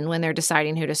take in when they're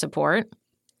deciding who to support.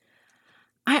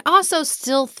 I also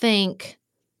still think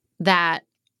that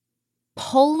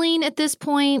polling at this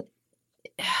point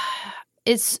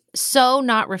is so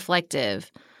not reflective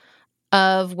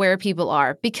of where people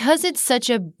are, because it's such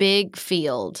a big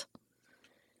field.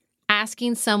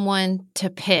 Asking someone to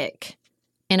pick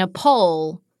in a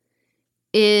poll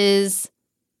it's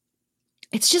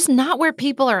just not where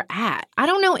people are at. I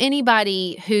don't know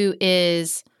anybody who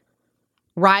is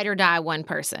ride or die one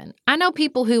person. I know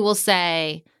people who will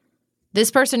say, this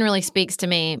person really speaks to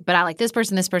me, but I like this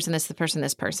person, this person, this person,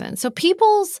 this person. So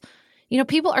people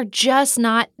are just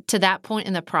not to that point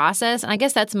in the process. And I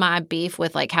guess that's my beef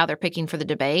with like how they're picking for the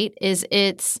debate, is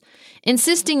it's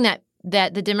insisting that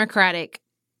the Democratic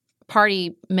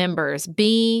Party members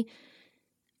be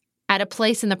at a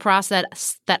place in the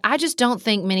process that I just don't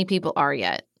think many people are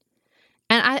yet.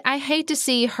 And I hate to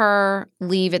see her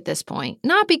leave at this point.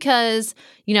 Not because,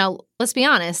 let's be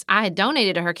honest, I had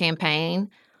donated to her campaign,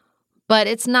 but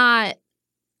it's not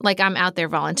like I'm out there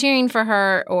volunteering for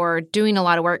her or doing a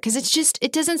lot of work, because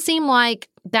it doesn't seem like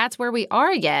that's where we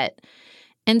are yet.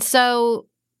 And so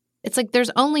it's like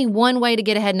there's only one way to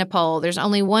get ahead in a poll. There's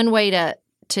only one way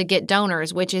to get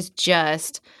donors, which is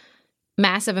just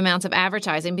massive amounts of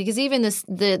advertising. Because even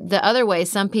the other way,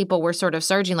 some people were sort of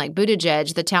surging, like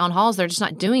Buttigieg, the town halls, they're just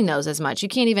not doing those as much. You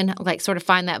can't even like sort of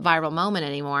find that viral moment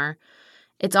anymore.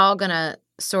 It's all going to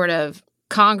sort of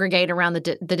congregate around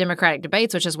the Democratic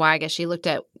debates, which is why I guess she looked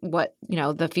at what,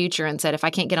 the future and said, if I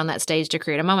can't get on that stage to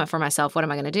create a moment for myself, what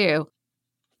am I going to do?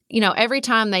 Every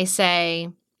time they say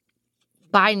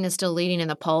Biden is still leading in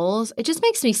the polls, it just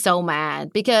makes me so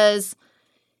mad, because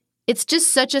it's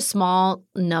just such a small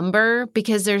number,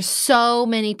 because there's so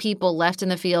many people left in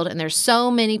the field and there's so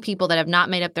many people that have not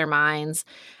made up their minds.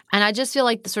 And I just feel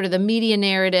like the media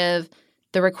narrative,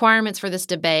 the requirements for this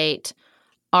debate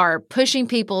are pushing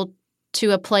people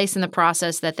to a place in the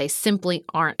process that they simply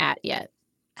aren't at yet.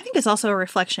 I think it's also a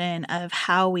reflection of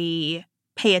how we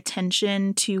pay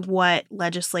attention to what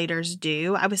legislators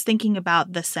do. I was thinking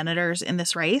about the senators in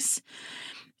this race,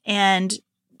 and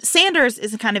Sanders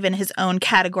is kind of in his own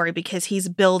category because he's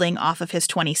building off of his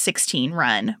 2016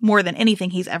 run more than anything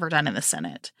he's ever done in the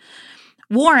Senate.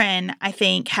 Warren, I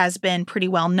think, has been pretty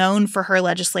well known for her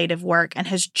legislative work and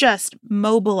has just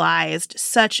mobilized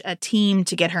such a team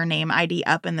to get her name ID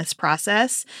up in this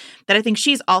process that I think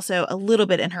she's also a little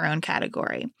bit in her own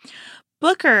category.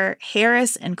 Booker,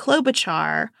 Harris, and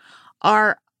Klobuchar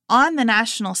are on the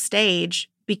national stage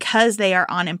because they are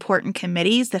on important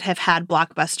committees that have had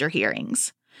blockbuster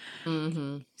hearings.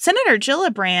 Mm-hmm. Senator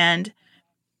Gillibrand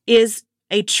is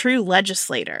a true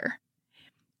legislator.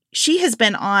 She has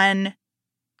been on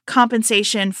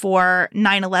compensation for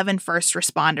 9/11 first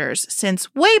responders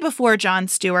since way before Jon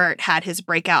Stewart had his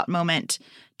breakout moment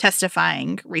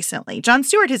testifying recently. Jon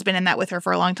Stewart has been in that with her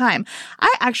for a long time.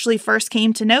 I actually first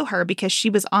came to know her because she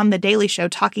was on The Daily Show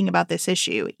talking about this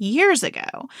issue years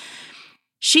ago.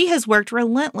 She has worked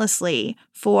relentlessly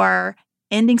for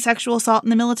ending sexual assault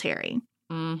in the military.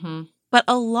 Mm-hmm. But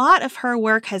a lot of her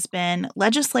work has been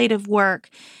legislative work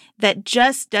that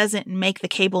just doesn't make the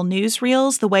cable news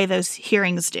reels the way those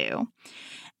hearings do.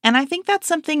 And I think that's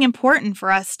something important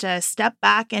for us to step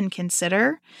back and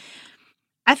consider.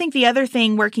 I think the other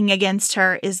thing working against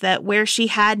her is that where she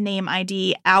had name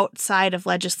ID outside of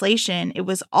legislation, it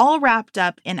was all wrapped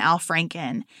up in Al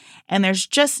Franken. And there's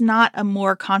just not a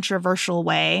more controversial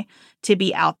way to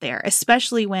be out there,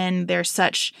 especially when there's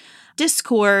such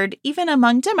discord, even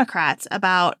among Democrats,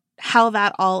 about how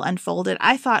that all unfolded.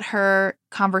 I thought her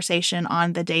conversation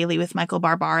on The Daily with Michael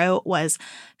Barbaro was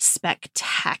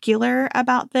spectacular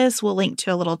about this. We'll link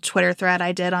to a little Twitter thread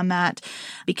I did on that,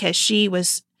 because she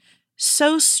was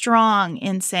so strong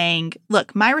in saying,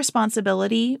 look, my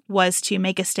responsibility was to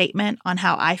make a statement on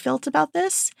how I felt about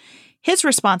this. His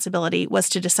responsibility was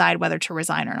to decide whether to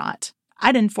resign or not.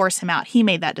 I didn't force him out. He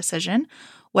made that decision.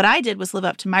 What I did was live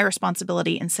up to my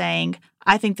responsibility in saying,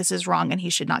 I think this is wrong and he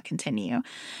should not continue.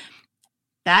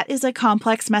 That is a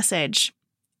complex message.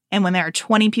 And when there are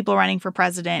 20 people running for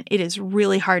president, it is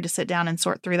really hard to sit down and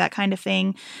sort through that kind of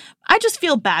thing. I just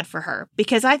feel bad for her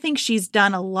because I think she's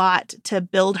done a lot to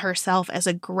build herself as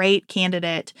a great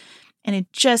candidate, and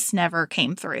it just never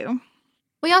came through.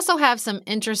 We also have some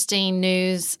interesting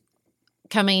news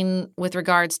coming with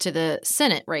regards to the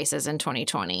Senate races in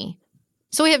 2020.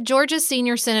 So we have Georgia's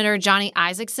senior Senator Johnny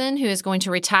Isakson, who is going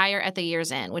to retire at the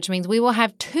year's end, which means we will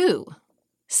have 2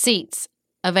 seats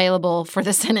available for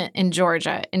the Senate in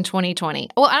Georgia in 2020.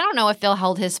 Well, I don't know if they'll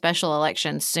hold his special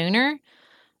election sooner.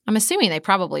 I'm assuming they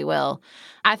probably will.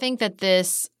 I think that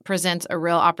this presents a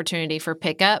real opportunity for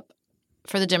pickup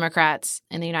for the Democrats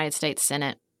in the United States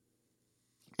Senate.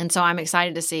 And so I'm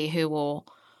excited to see who will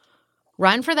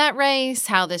run for that race,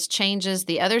 how this changes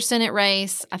the other Senate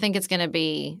race. I think it's going to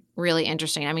be really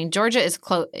interesting. I mean, Georgia is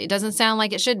close. It doesn't sound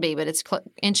like it should be, but it's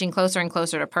inching closer and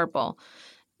closer to purple.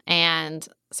 And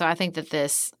so I think that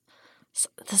this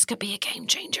could be a game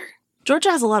changer.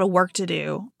 Georgia has a lot of work to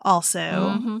do also.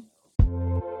 Mm-hmm.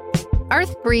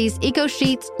 Earth Breeze Eco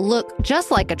Sheets look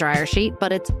just like a dryer sheet,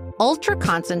 but it's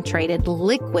ultra-concentrated,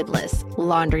 liquidless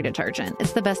laundry detergent.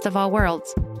 It's the best of all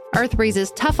worlds. Earth Breeze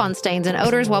is tough on stains and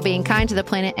odors while being kind to the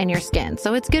planet and your skin,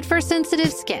 so it's good for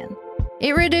sensitive skin.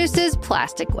 It reduces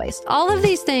plastic waste. All of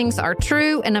these things are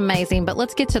true and amazing, but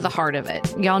let's get to the heart of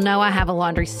it. Y'all know I have a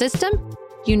laundry system.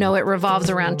 You know it revolves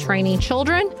around training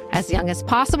children as young as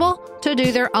possible to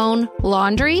do their own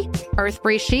laundry. Earth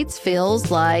Breeze Sheets feels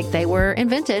like they were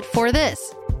invented for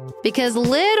this. Because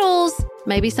littles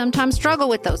maybe sometimes struggle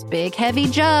with those big, heavy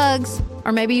jugs.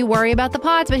 Or maybe you worry about the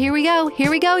pods, but here we go.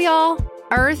 Here we go, y'all.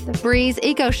 Earth Breeze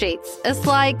Eco Sheets. It's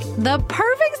like the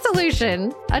perfect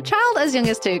solution. A child as young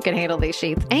as 2 can handle these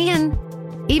sheets. And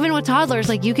even with toddlers,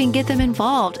 like, you can get them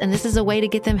involved. And this is a way to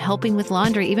get them helping with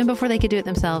laundry even before they could do it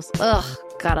themselves. Ugh,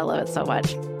 God, I love it so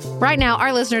much. Right now,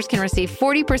 our listeners can receive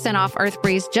 40% off Earth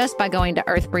Breeze just by going to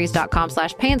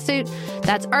earthbreeze.com/pantsuit.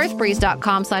 That's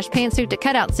earthbreeze.com/pantsuit to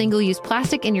cut out single-use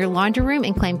plastic in your laundry room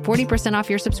and claim 40% off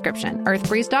your subscription.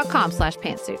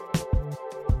 earthbreeze.com/pantsuit.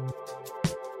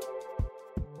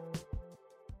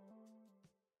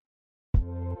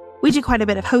 We do quite a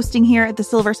bit of hosting here at the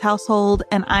Silvers household,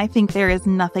 and I think there is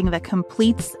nothing that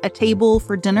completes a table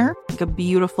for dinner like a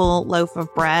beautiful loaf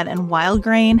of bread, and Wild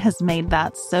Grain has made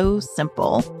that so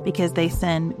simple because they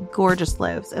send gorgeous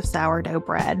loaves of sourdough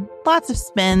bread. Lots of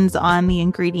spins on the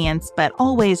ingredients, but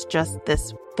always just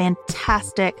this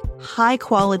fantastic, high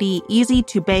quality, easy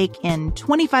to bake in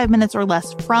 25 minutes or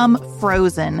less from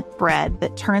frozen bread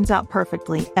that turns out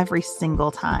perfectly every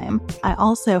single time. I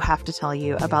also have to tell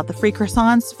you about the free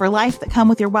croissants for life that come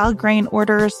with your Wild Grain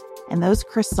orders. And those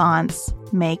croissants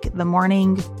make the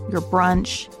morning, your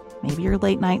brunch, maybe your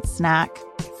late night snack,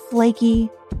 flaky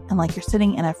and like you're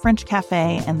sitting in a French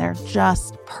cafe, and they're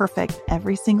just perfect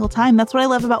every single time. That's what I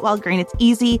love about Wild Grain. It's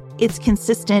easy, it's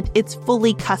consistent, it's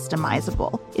fully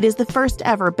customizable. It is the first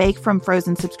ever bake from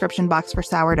frozen subscription box for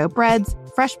sourdough breads,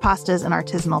 fresh pastas, and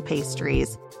artisanal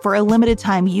pastries. For a limited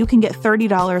time, you can get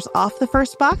 $30 off the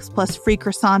first box plus free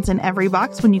croissants in every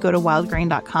box when you go to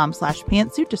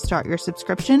wildgrain.com/pantsuit to start your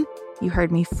subscription. You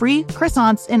heard me, free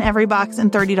croissants in every box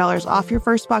and $30 off your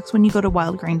first box when you go to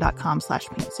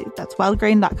wildgrain.com/pantsuit. That's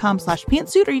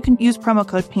wildgrain.com/pantsuit, or you can use promo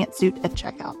code pantsuit at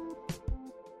checkout.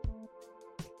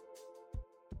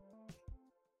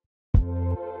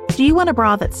 Do you want a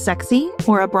bra that's sexy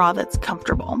or a bra that's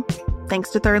comfortable?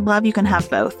 Thanks to Third Love, you can have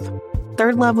both.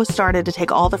 Third Love was started to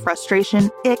take all the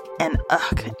frustration, ick, and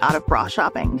ugh out of bra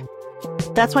shopping.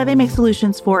 That's why they make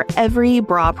solutions for every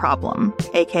bra problem,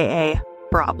 aka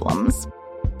problems.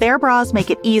 Their bras make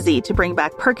it easy to bring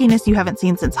back perkiness you haven't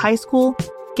seen since high school,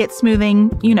 get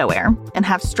smoothing you know where, and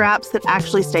have straps that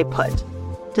actually stay put.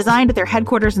 Designed at their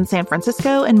headquarters in San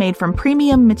Francisco and made from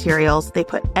premium materials, they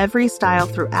put every style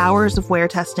through hours of wear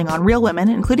testing on real women,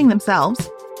 including themselves,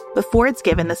 before it's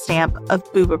given the stamp of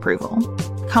boob approval.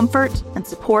 Comfort and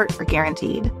support are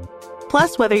guaranteed.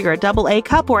 Plus, whether you're a double A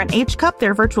cup or an H cup,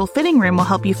 their virtual fitting room will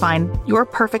help you find your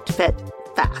perfect fit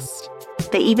fast.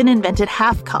 They even invented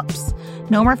half cups.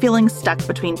 No more feeling stuck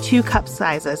between two cup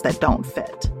sizes that don't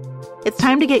fit. It's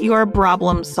time to get your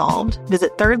problem solved.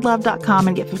 Visit thirdlove.com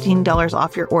and get $15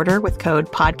 off your order with code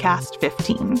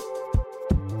podcast15.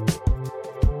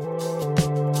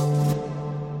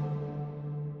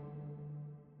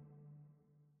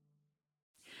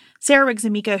 Sarah Riggs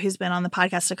Amico, who's been on the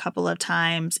podcast a couple of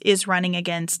times, is running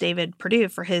against David Perdue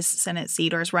for his Senate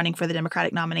seat, or is running for the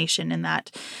Democratic nomination in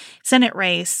that Senate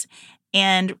race.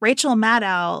 And Rachel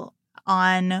Maddow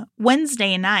on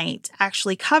Wednesday night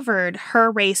actually covered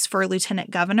her race for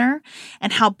lieutenant governor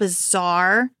and how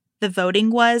bizarre the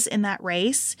voting was in that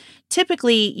race.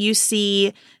 Typically, you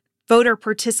see voter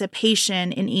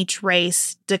participation in each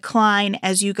race decline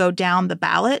as you go down the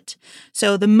ballot.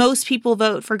 So the most people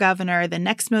vote for governor, the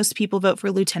next most people vote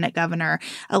for lieutenant governor.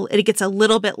 It gets a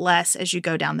little bit less as you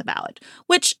go down the ballot,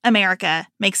 which, America,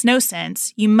 makes no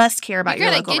sense. You must care about your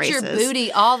local races. You're going to get your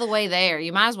booty all the way there.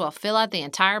 You might as well fill out the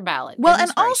entire ballot. Well, and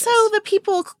also the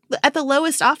people at the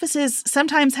lowest offices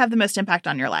sometimes have the most impact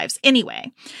on your lives.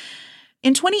 Anyway,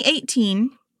 in 2018,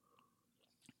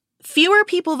 fewer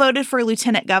people voted for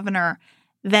lieutenant governor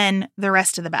than the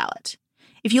rest of the ballot.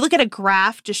 If you look at a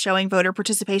graph just showing voter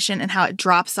participation and how it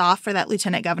drops off for that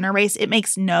lieutenant governor race, it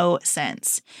makes no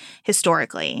sense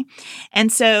historically.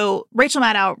 And so Rachel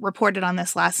Maddow reported on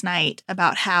this last night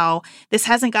about how this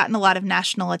hasn't gotten a lot of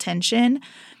national attention,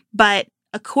 but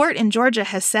a court in Georgia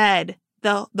has said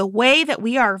the way that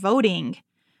we are voting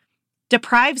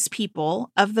deprives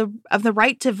people of the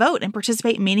right to vote and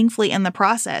participate meaningfully in the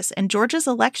process. And Georgia's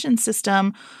election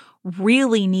system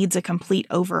really needs a complete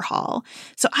overhaul.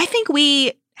 So I think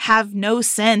we have no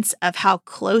sense of how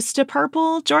close to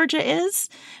purple Georgia is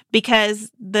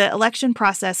because the election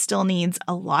process still needs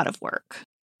a lot of work.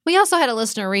 We also had a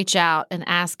listener reach out and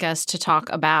ask us to talk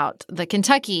about the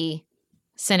Kentucky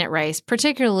Senate race,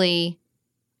 particularly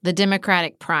the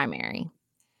Democratic primary.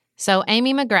 So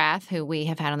Amy McGrath, who we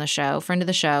have had on the show, friend of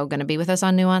the show, going to be with us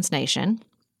on Nuance Nation,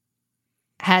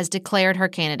 has declared her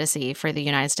candidacy for the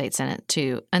United States Senate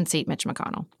to unseat Mitch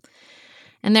McConnell.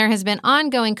 And there has been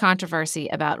ongoing controversy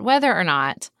about whether or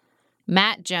not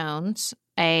Matt Jones,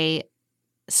 a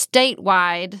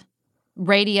statewide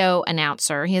radio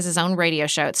announcer, he has his own radio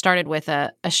show. It started with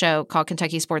a show called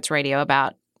Kentucky Sports Radio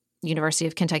about University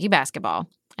of Kentucky basketball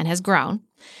and has grown,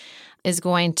 is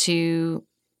going to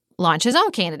launch his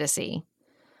own candidacy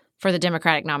for the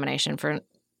Democratic nomination for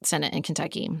Senate in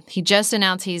Kentucky. He just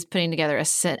announced he's putting together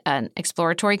an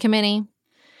exploratory committee.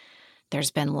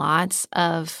 There's been lots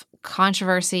of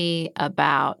controversy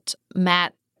about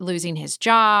Matt losing his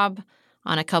job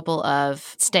on a couple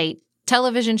of state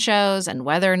television shows and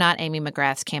whether or not Amy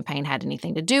McGrath's campaign had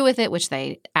anything to do with it, which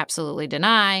they absolutely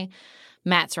deny.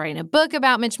 Matt's writing a book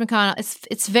about Mitch McConnell.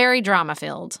 It's very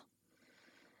drama-filled.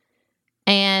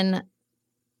 And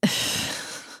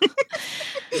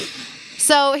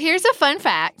so here's a fun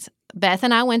fact. Beth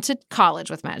and I went to college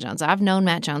with Matt Jones. I've known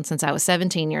Matt Jones since I was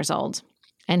 17 years old,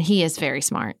 and he is very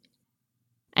smart,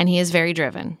 and he is very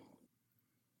driven.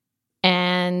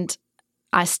 And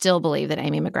I still believe that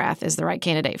Amy McGrath is the right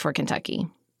candidate for Kentucky.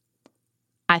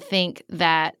 I think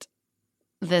that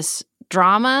this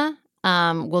drama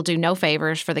will do no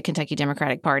favors for the Kentucky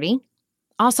Democratic Party.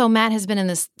 Also, Matt has been in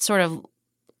this sort of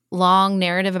long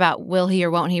narrative about will he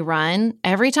or won't he run.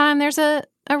 Every time there's a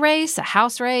race, a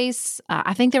House race,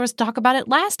 I think there was talk about it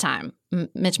last time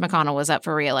Mitch McConnell was up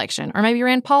for re-election, or maybe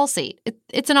Rand Paul's seat.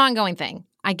 It's an ongoing thing.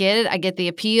 I get it. I get the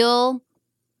appeal,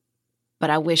 but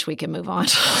I wish we could move on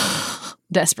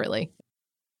desperately.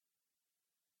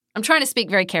 I'm trying to speak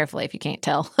very carefully if you can't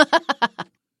tell.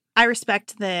 I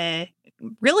respect the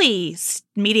really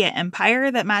media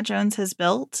empire that Matt Jones has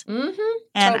built. Mm-hmm,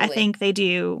 and totally. I think they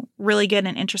do really good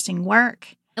and interesting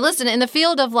work. And listen, in the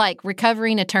field of like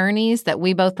recovering attorneys that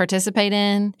we both participate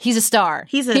in, he's a star.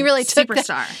 He really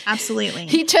superstar. Absolutely.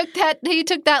 He took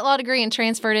that law degree and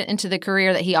transferred it into the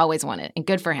career that he always wanted, and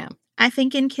good for him. I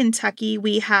think in Kentucky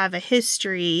we have a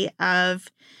history of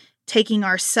taking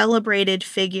our celebrated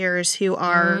figures who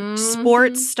are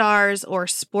sports stars or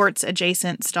sports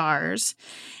adjacent stars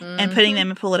and putting them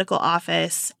in political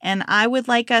office. And I would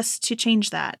like us to change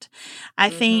that. I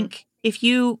think if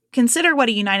you consider what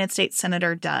a United States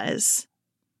Senator does,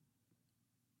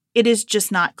 it is just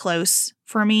not close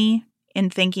for me in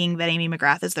thinking that Amy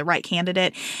McGrath is the right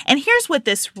candidate. And here's what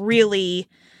this really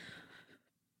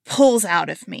pulls out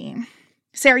of me.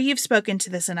 Sarah, you've spoken to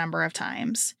this a number of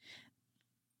times.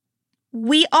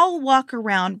 We all walk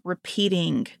around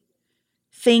repeating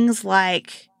things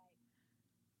like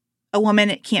a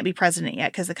woman can't be president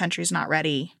yet because the country's not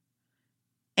ready.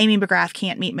 Amy McGrath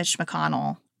can't meet Mitch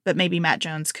McConnell, but maybe Matt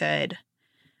Jones could.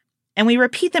 And we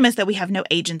repeat them as though we have no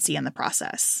agency in the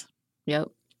process. Yep.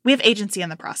 We have agency in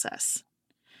the process.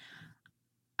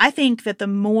 I think that the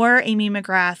more Amy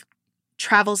McGrath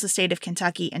travels the state of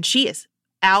Kentucky, and she is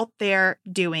out there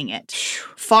doing it.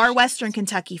 Far Western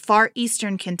Kentucky, far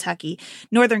Eastern Kentucky,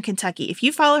 Northern Kentucky. If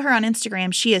you follow her on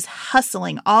Instagram, she is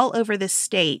hustling all over this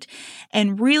state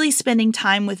and really spending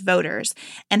time with voters.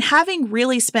 And having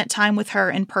really spent time with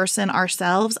her in person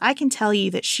ourselves, I can tell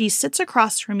you that she sits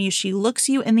across from you. She looks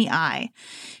you in the eye.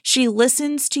 She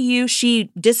listens to you. She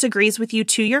disagrees with you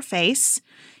to your face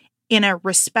in a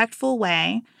respectful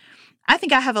way. I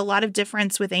think I have a lot of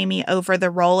difference with Amy over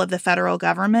the role of the federal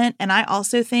government. And I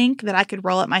also think that I could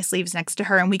roll up my sleeves next to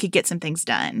her and we could get some things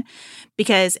done.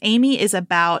 Because Amy is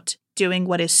about doing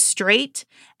what is straight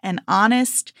and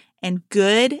honest and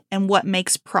good and what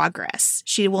makes progress.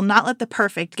 She will not let the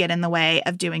perfect get in the way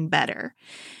of doing better.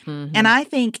 Mm-hmm. And I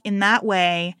think in that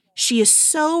way, she is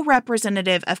so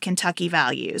representative of Kentucky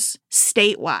values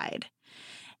statewide.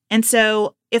 And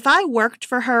so if I worked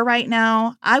for her right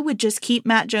now, I would just keep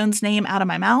Matt Jones' name out of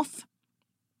my mouth.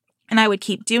 And I would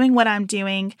keep doing what I'm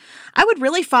doing. I would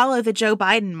really follow the Joe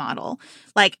Biden model.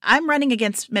 Like, I'm running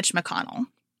against Mitch McConnell.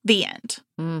 The end.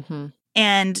 Mm-hmm.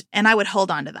 And I would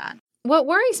hold on to that. What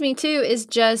worries me, too, is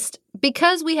just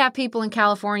because we have people in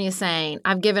California saying,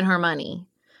 I've given her money.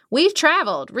 We've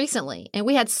traveled recently, and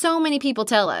we had so many people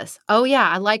tell us, oh, yeah,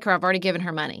 I like her. I've already given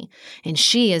her money. And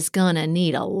she is going to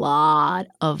need a lot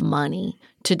of money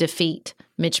to defeat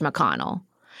Mitch McConnell.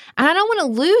 And I don't want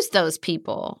to lose those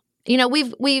people. You know,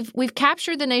 we've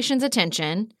captured the nation's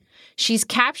attention. She's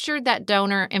captured that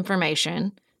donor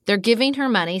information. They're giving her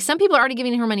money. Some people are already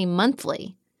giving her money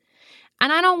monthly.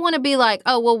 And I don't want to be like,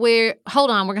 oh, well, we're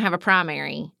going to have a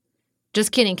primary.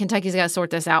 Just kidding. Kentucky's got to sort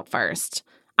this out first.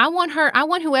 I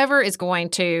want whoever is going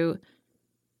to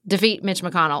defeat Mitch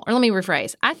McConnell, or let me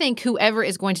rephrase. I think whoever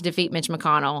is going to defeat Mitch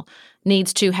McConnell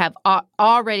needs to have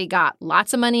already got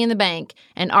lots of money in the bank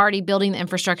and already building the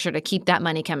infrastructure to keep that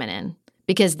money coming in.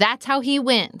 Because that's how he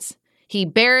wins. He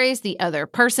buries the other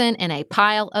person in a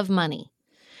pile of money.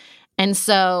 And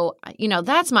so, you know,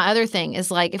 that's my other thing is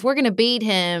like, if we're going to beat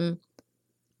him,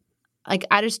 like,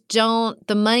 I just don't,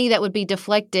 the money that would be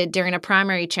deflected during a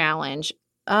primary challenge,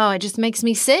 oh, it just makes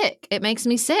me sick. It makes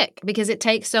me sick because it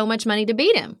takes so much money to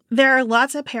beat him. There are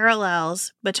lots of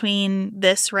parallels between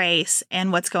this race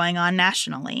and what's going on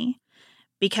nationally.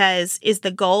 Because is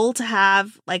the goal to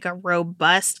have like a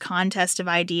robust contest of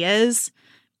ideas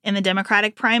in the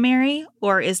Democratic primary,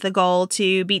 or is the goal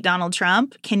to beat Donald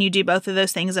Trump? Can you do both of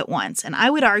those things at once? And I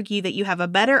would argue that you have a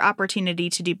better opportunity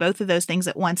to do both of those things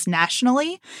at once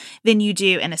nationally than you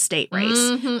do in a state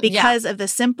race because of the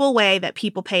simple way that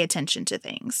people pay attention to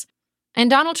things. And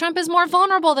Donald Trump is more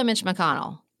vulnerable than Mitch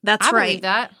McConnell. That's right. I believe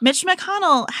that. Mitch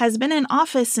McConnell has been in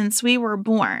office since we were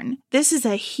born. This is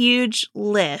a huge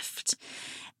lift.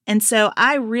 And so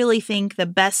I really think the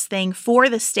best thing for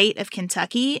the state of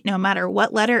Kentucky, no matter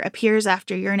what letter appears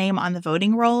after your name on the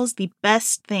voting rolls, the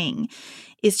best thing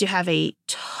is to have a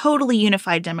totally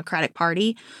unified Democratic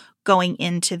Party going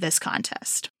into this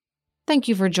contest. Thank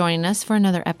you for joining us for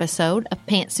another episode of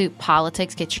Pantsuit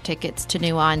Politics. Get your tickets to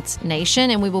Nuance Nation,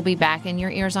 and we will be back in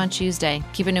your ears on Tuesday.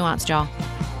 Keep it nuanced, y'all.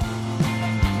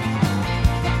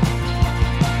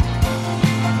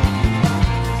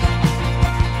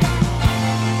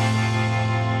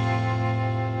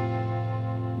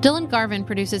 Dylan Garvin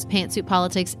produces Pantsuit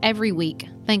Politics every week.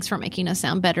 Thanks for making us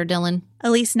sound better, Dylan.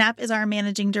 Elise Knapp is our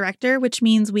managing director, which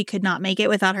means we could not make it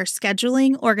without her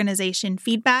scheduling, organization,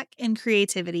 feedback, and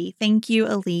creativity. Thank you,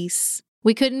 Elise.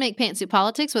 We couldn't make Pantsuit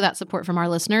Politics without support from our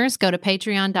listeners. Go to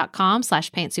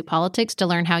patreon.com/pantsuitpolitics to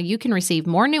learn how you can receive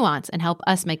more nuance and help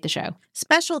us make the show.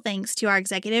 Special thanks to our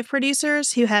executive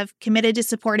producers who have committed to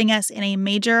supporting us in a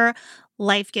major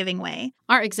life-giving way.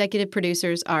 Our executive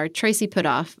producers are Tracy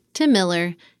Putoff, Tim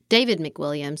Miller, David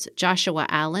McWilliams, Joshua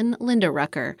Allen, Linda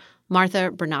Rucker, Martha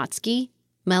Bernatsky,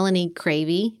 Melanie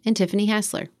Cravey, and Tiffany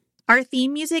Hassler. Our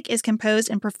theme music is composed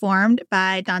and performed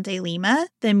by Dante Lima.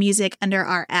 The music under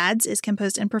our ads is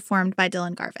composed and performed by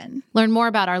Dylan Garvin. Learn more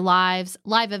about our live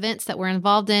events that we're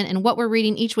involved in and what we're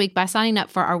reading each week by signing up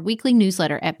for our weekly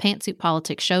newsletter at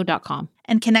pantsuitpoliticsshow.com.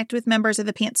 And connect with members of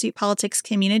the Pantsuit Politics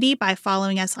community by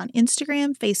following us on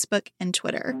Instagram, Facebook, and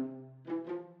Twitter.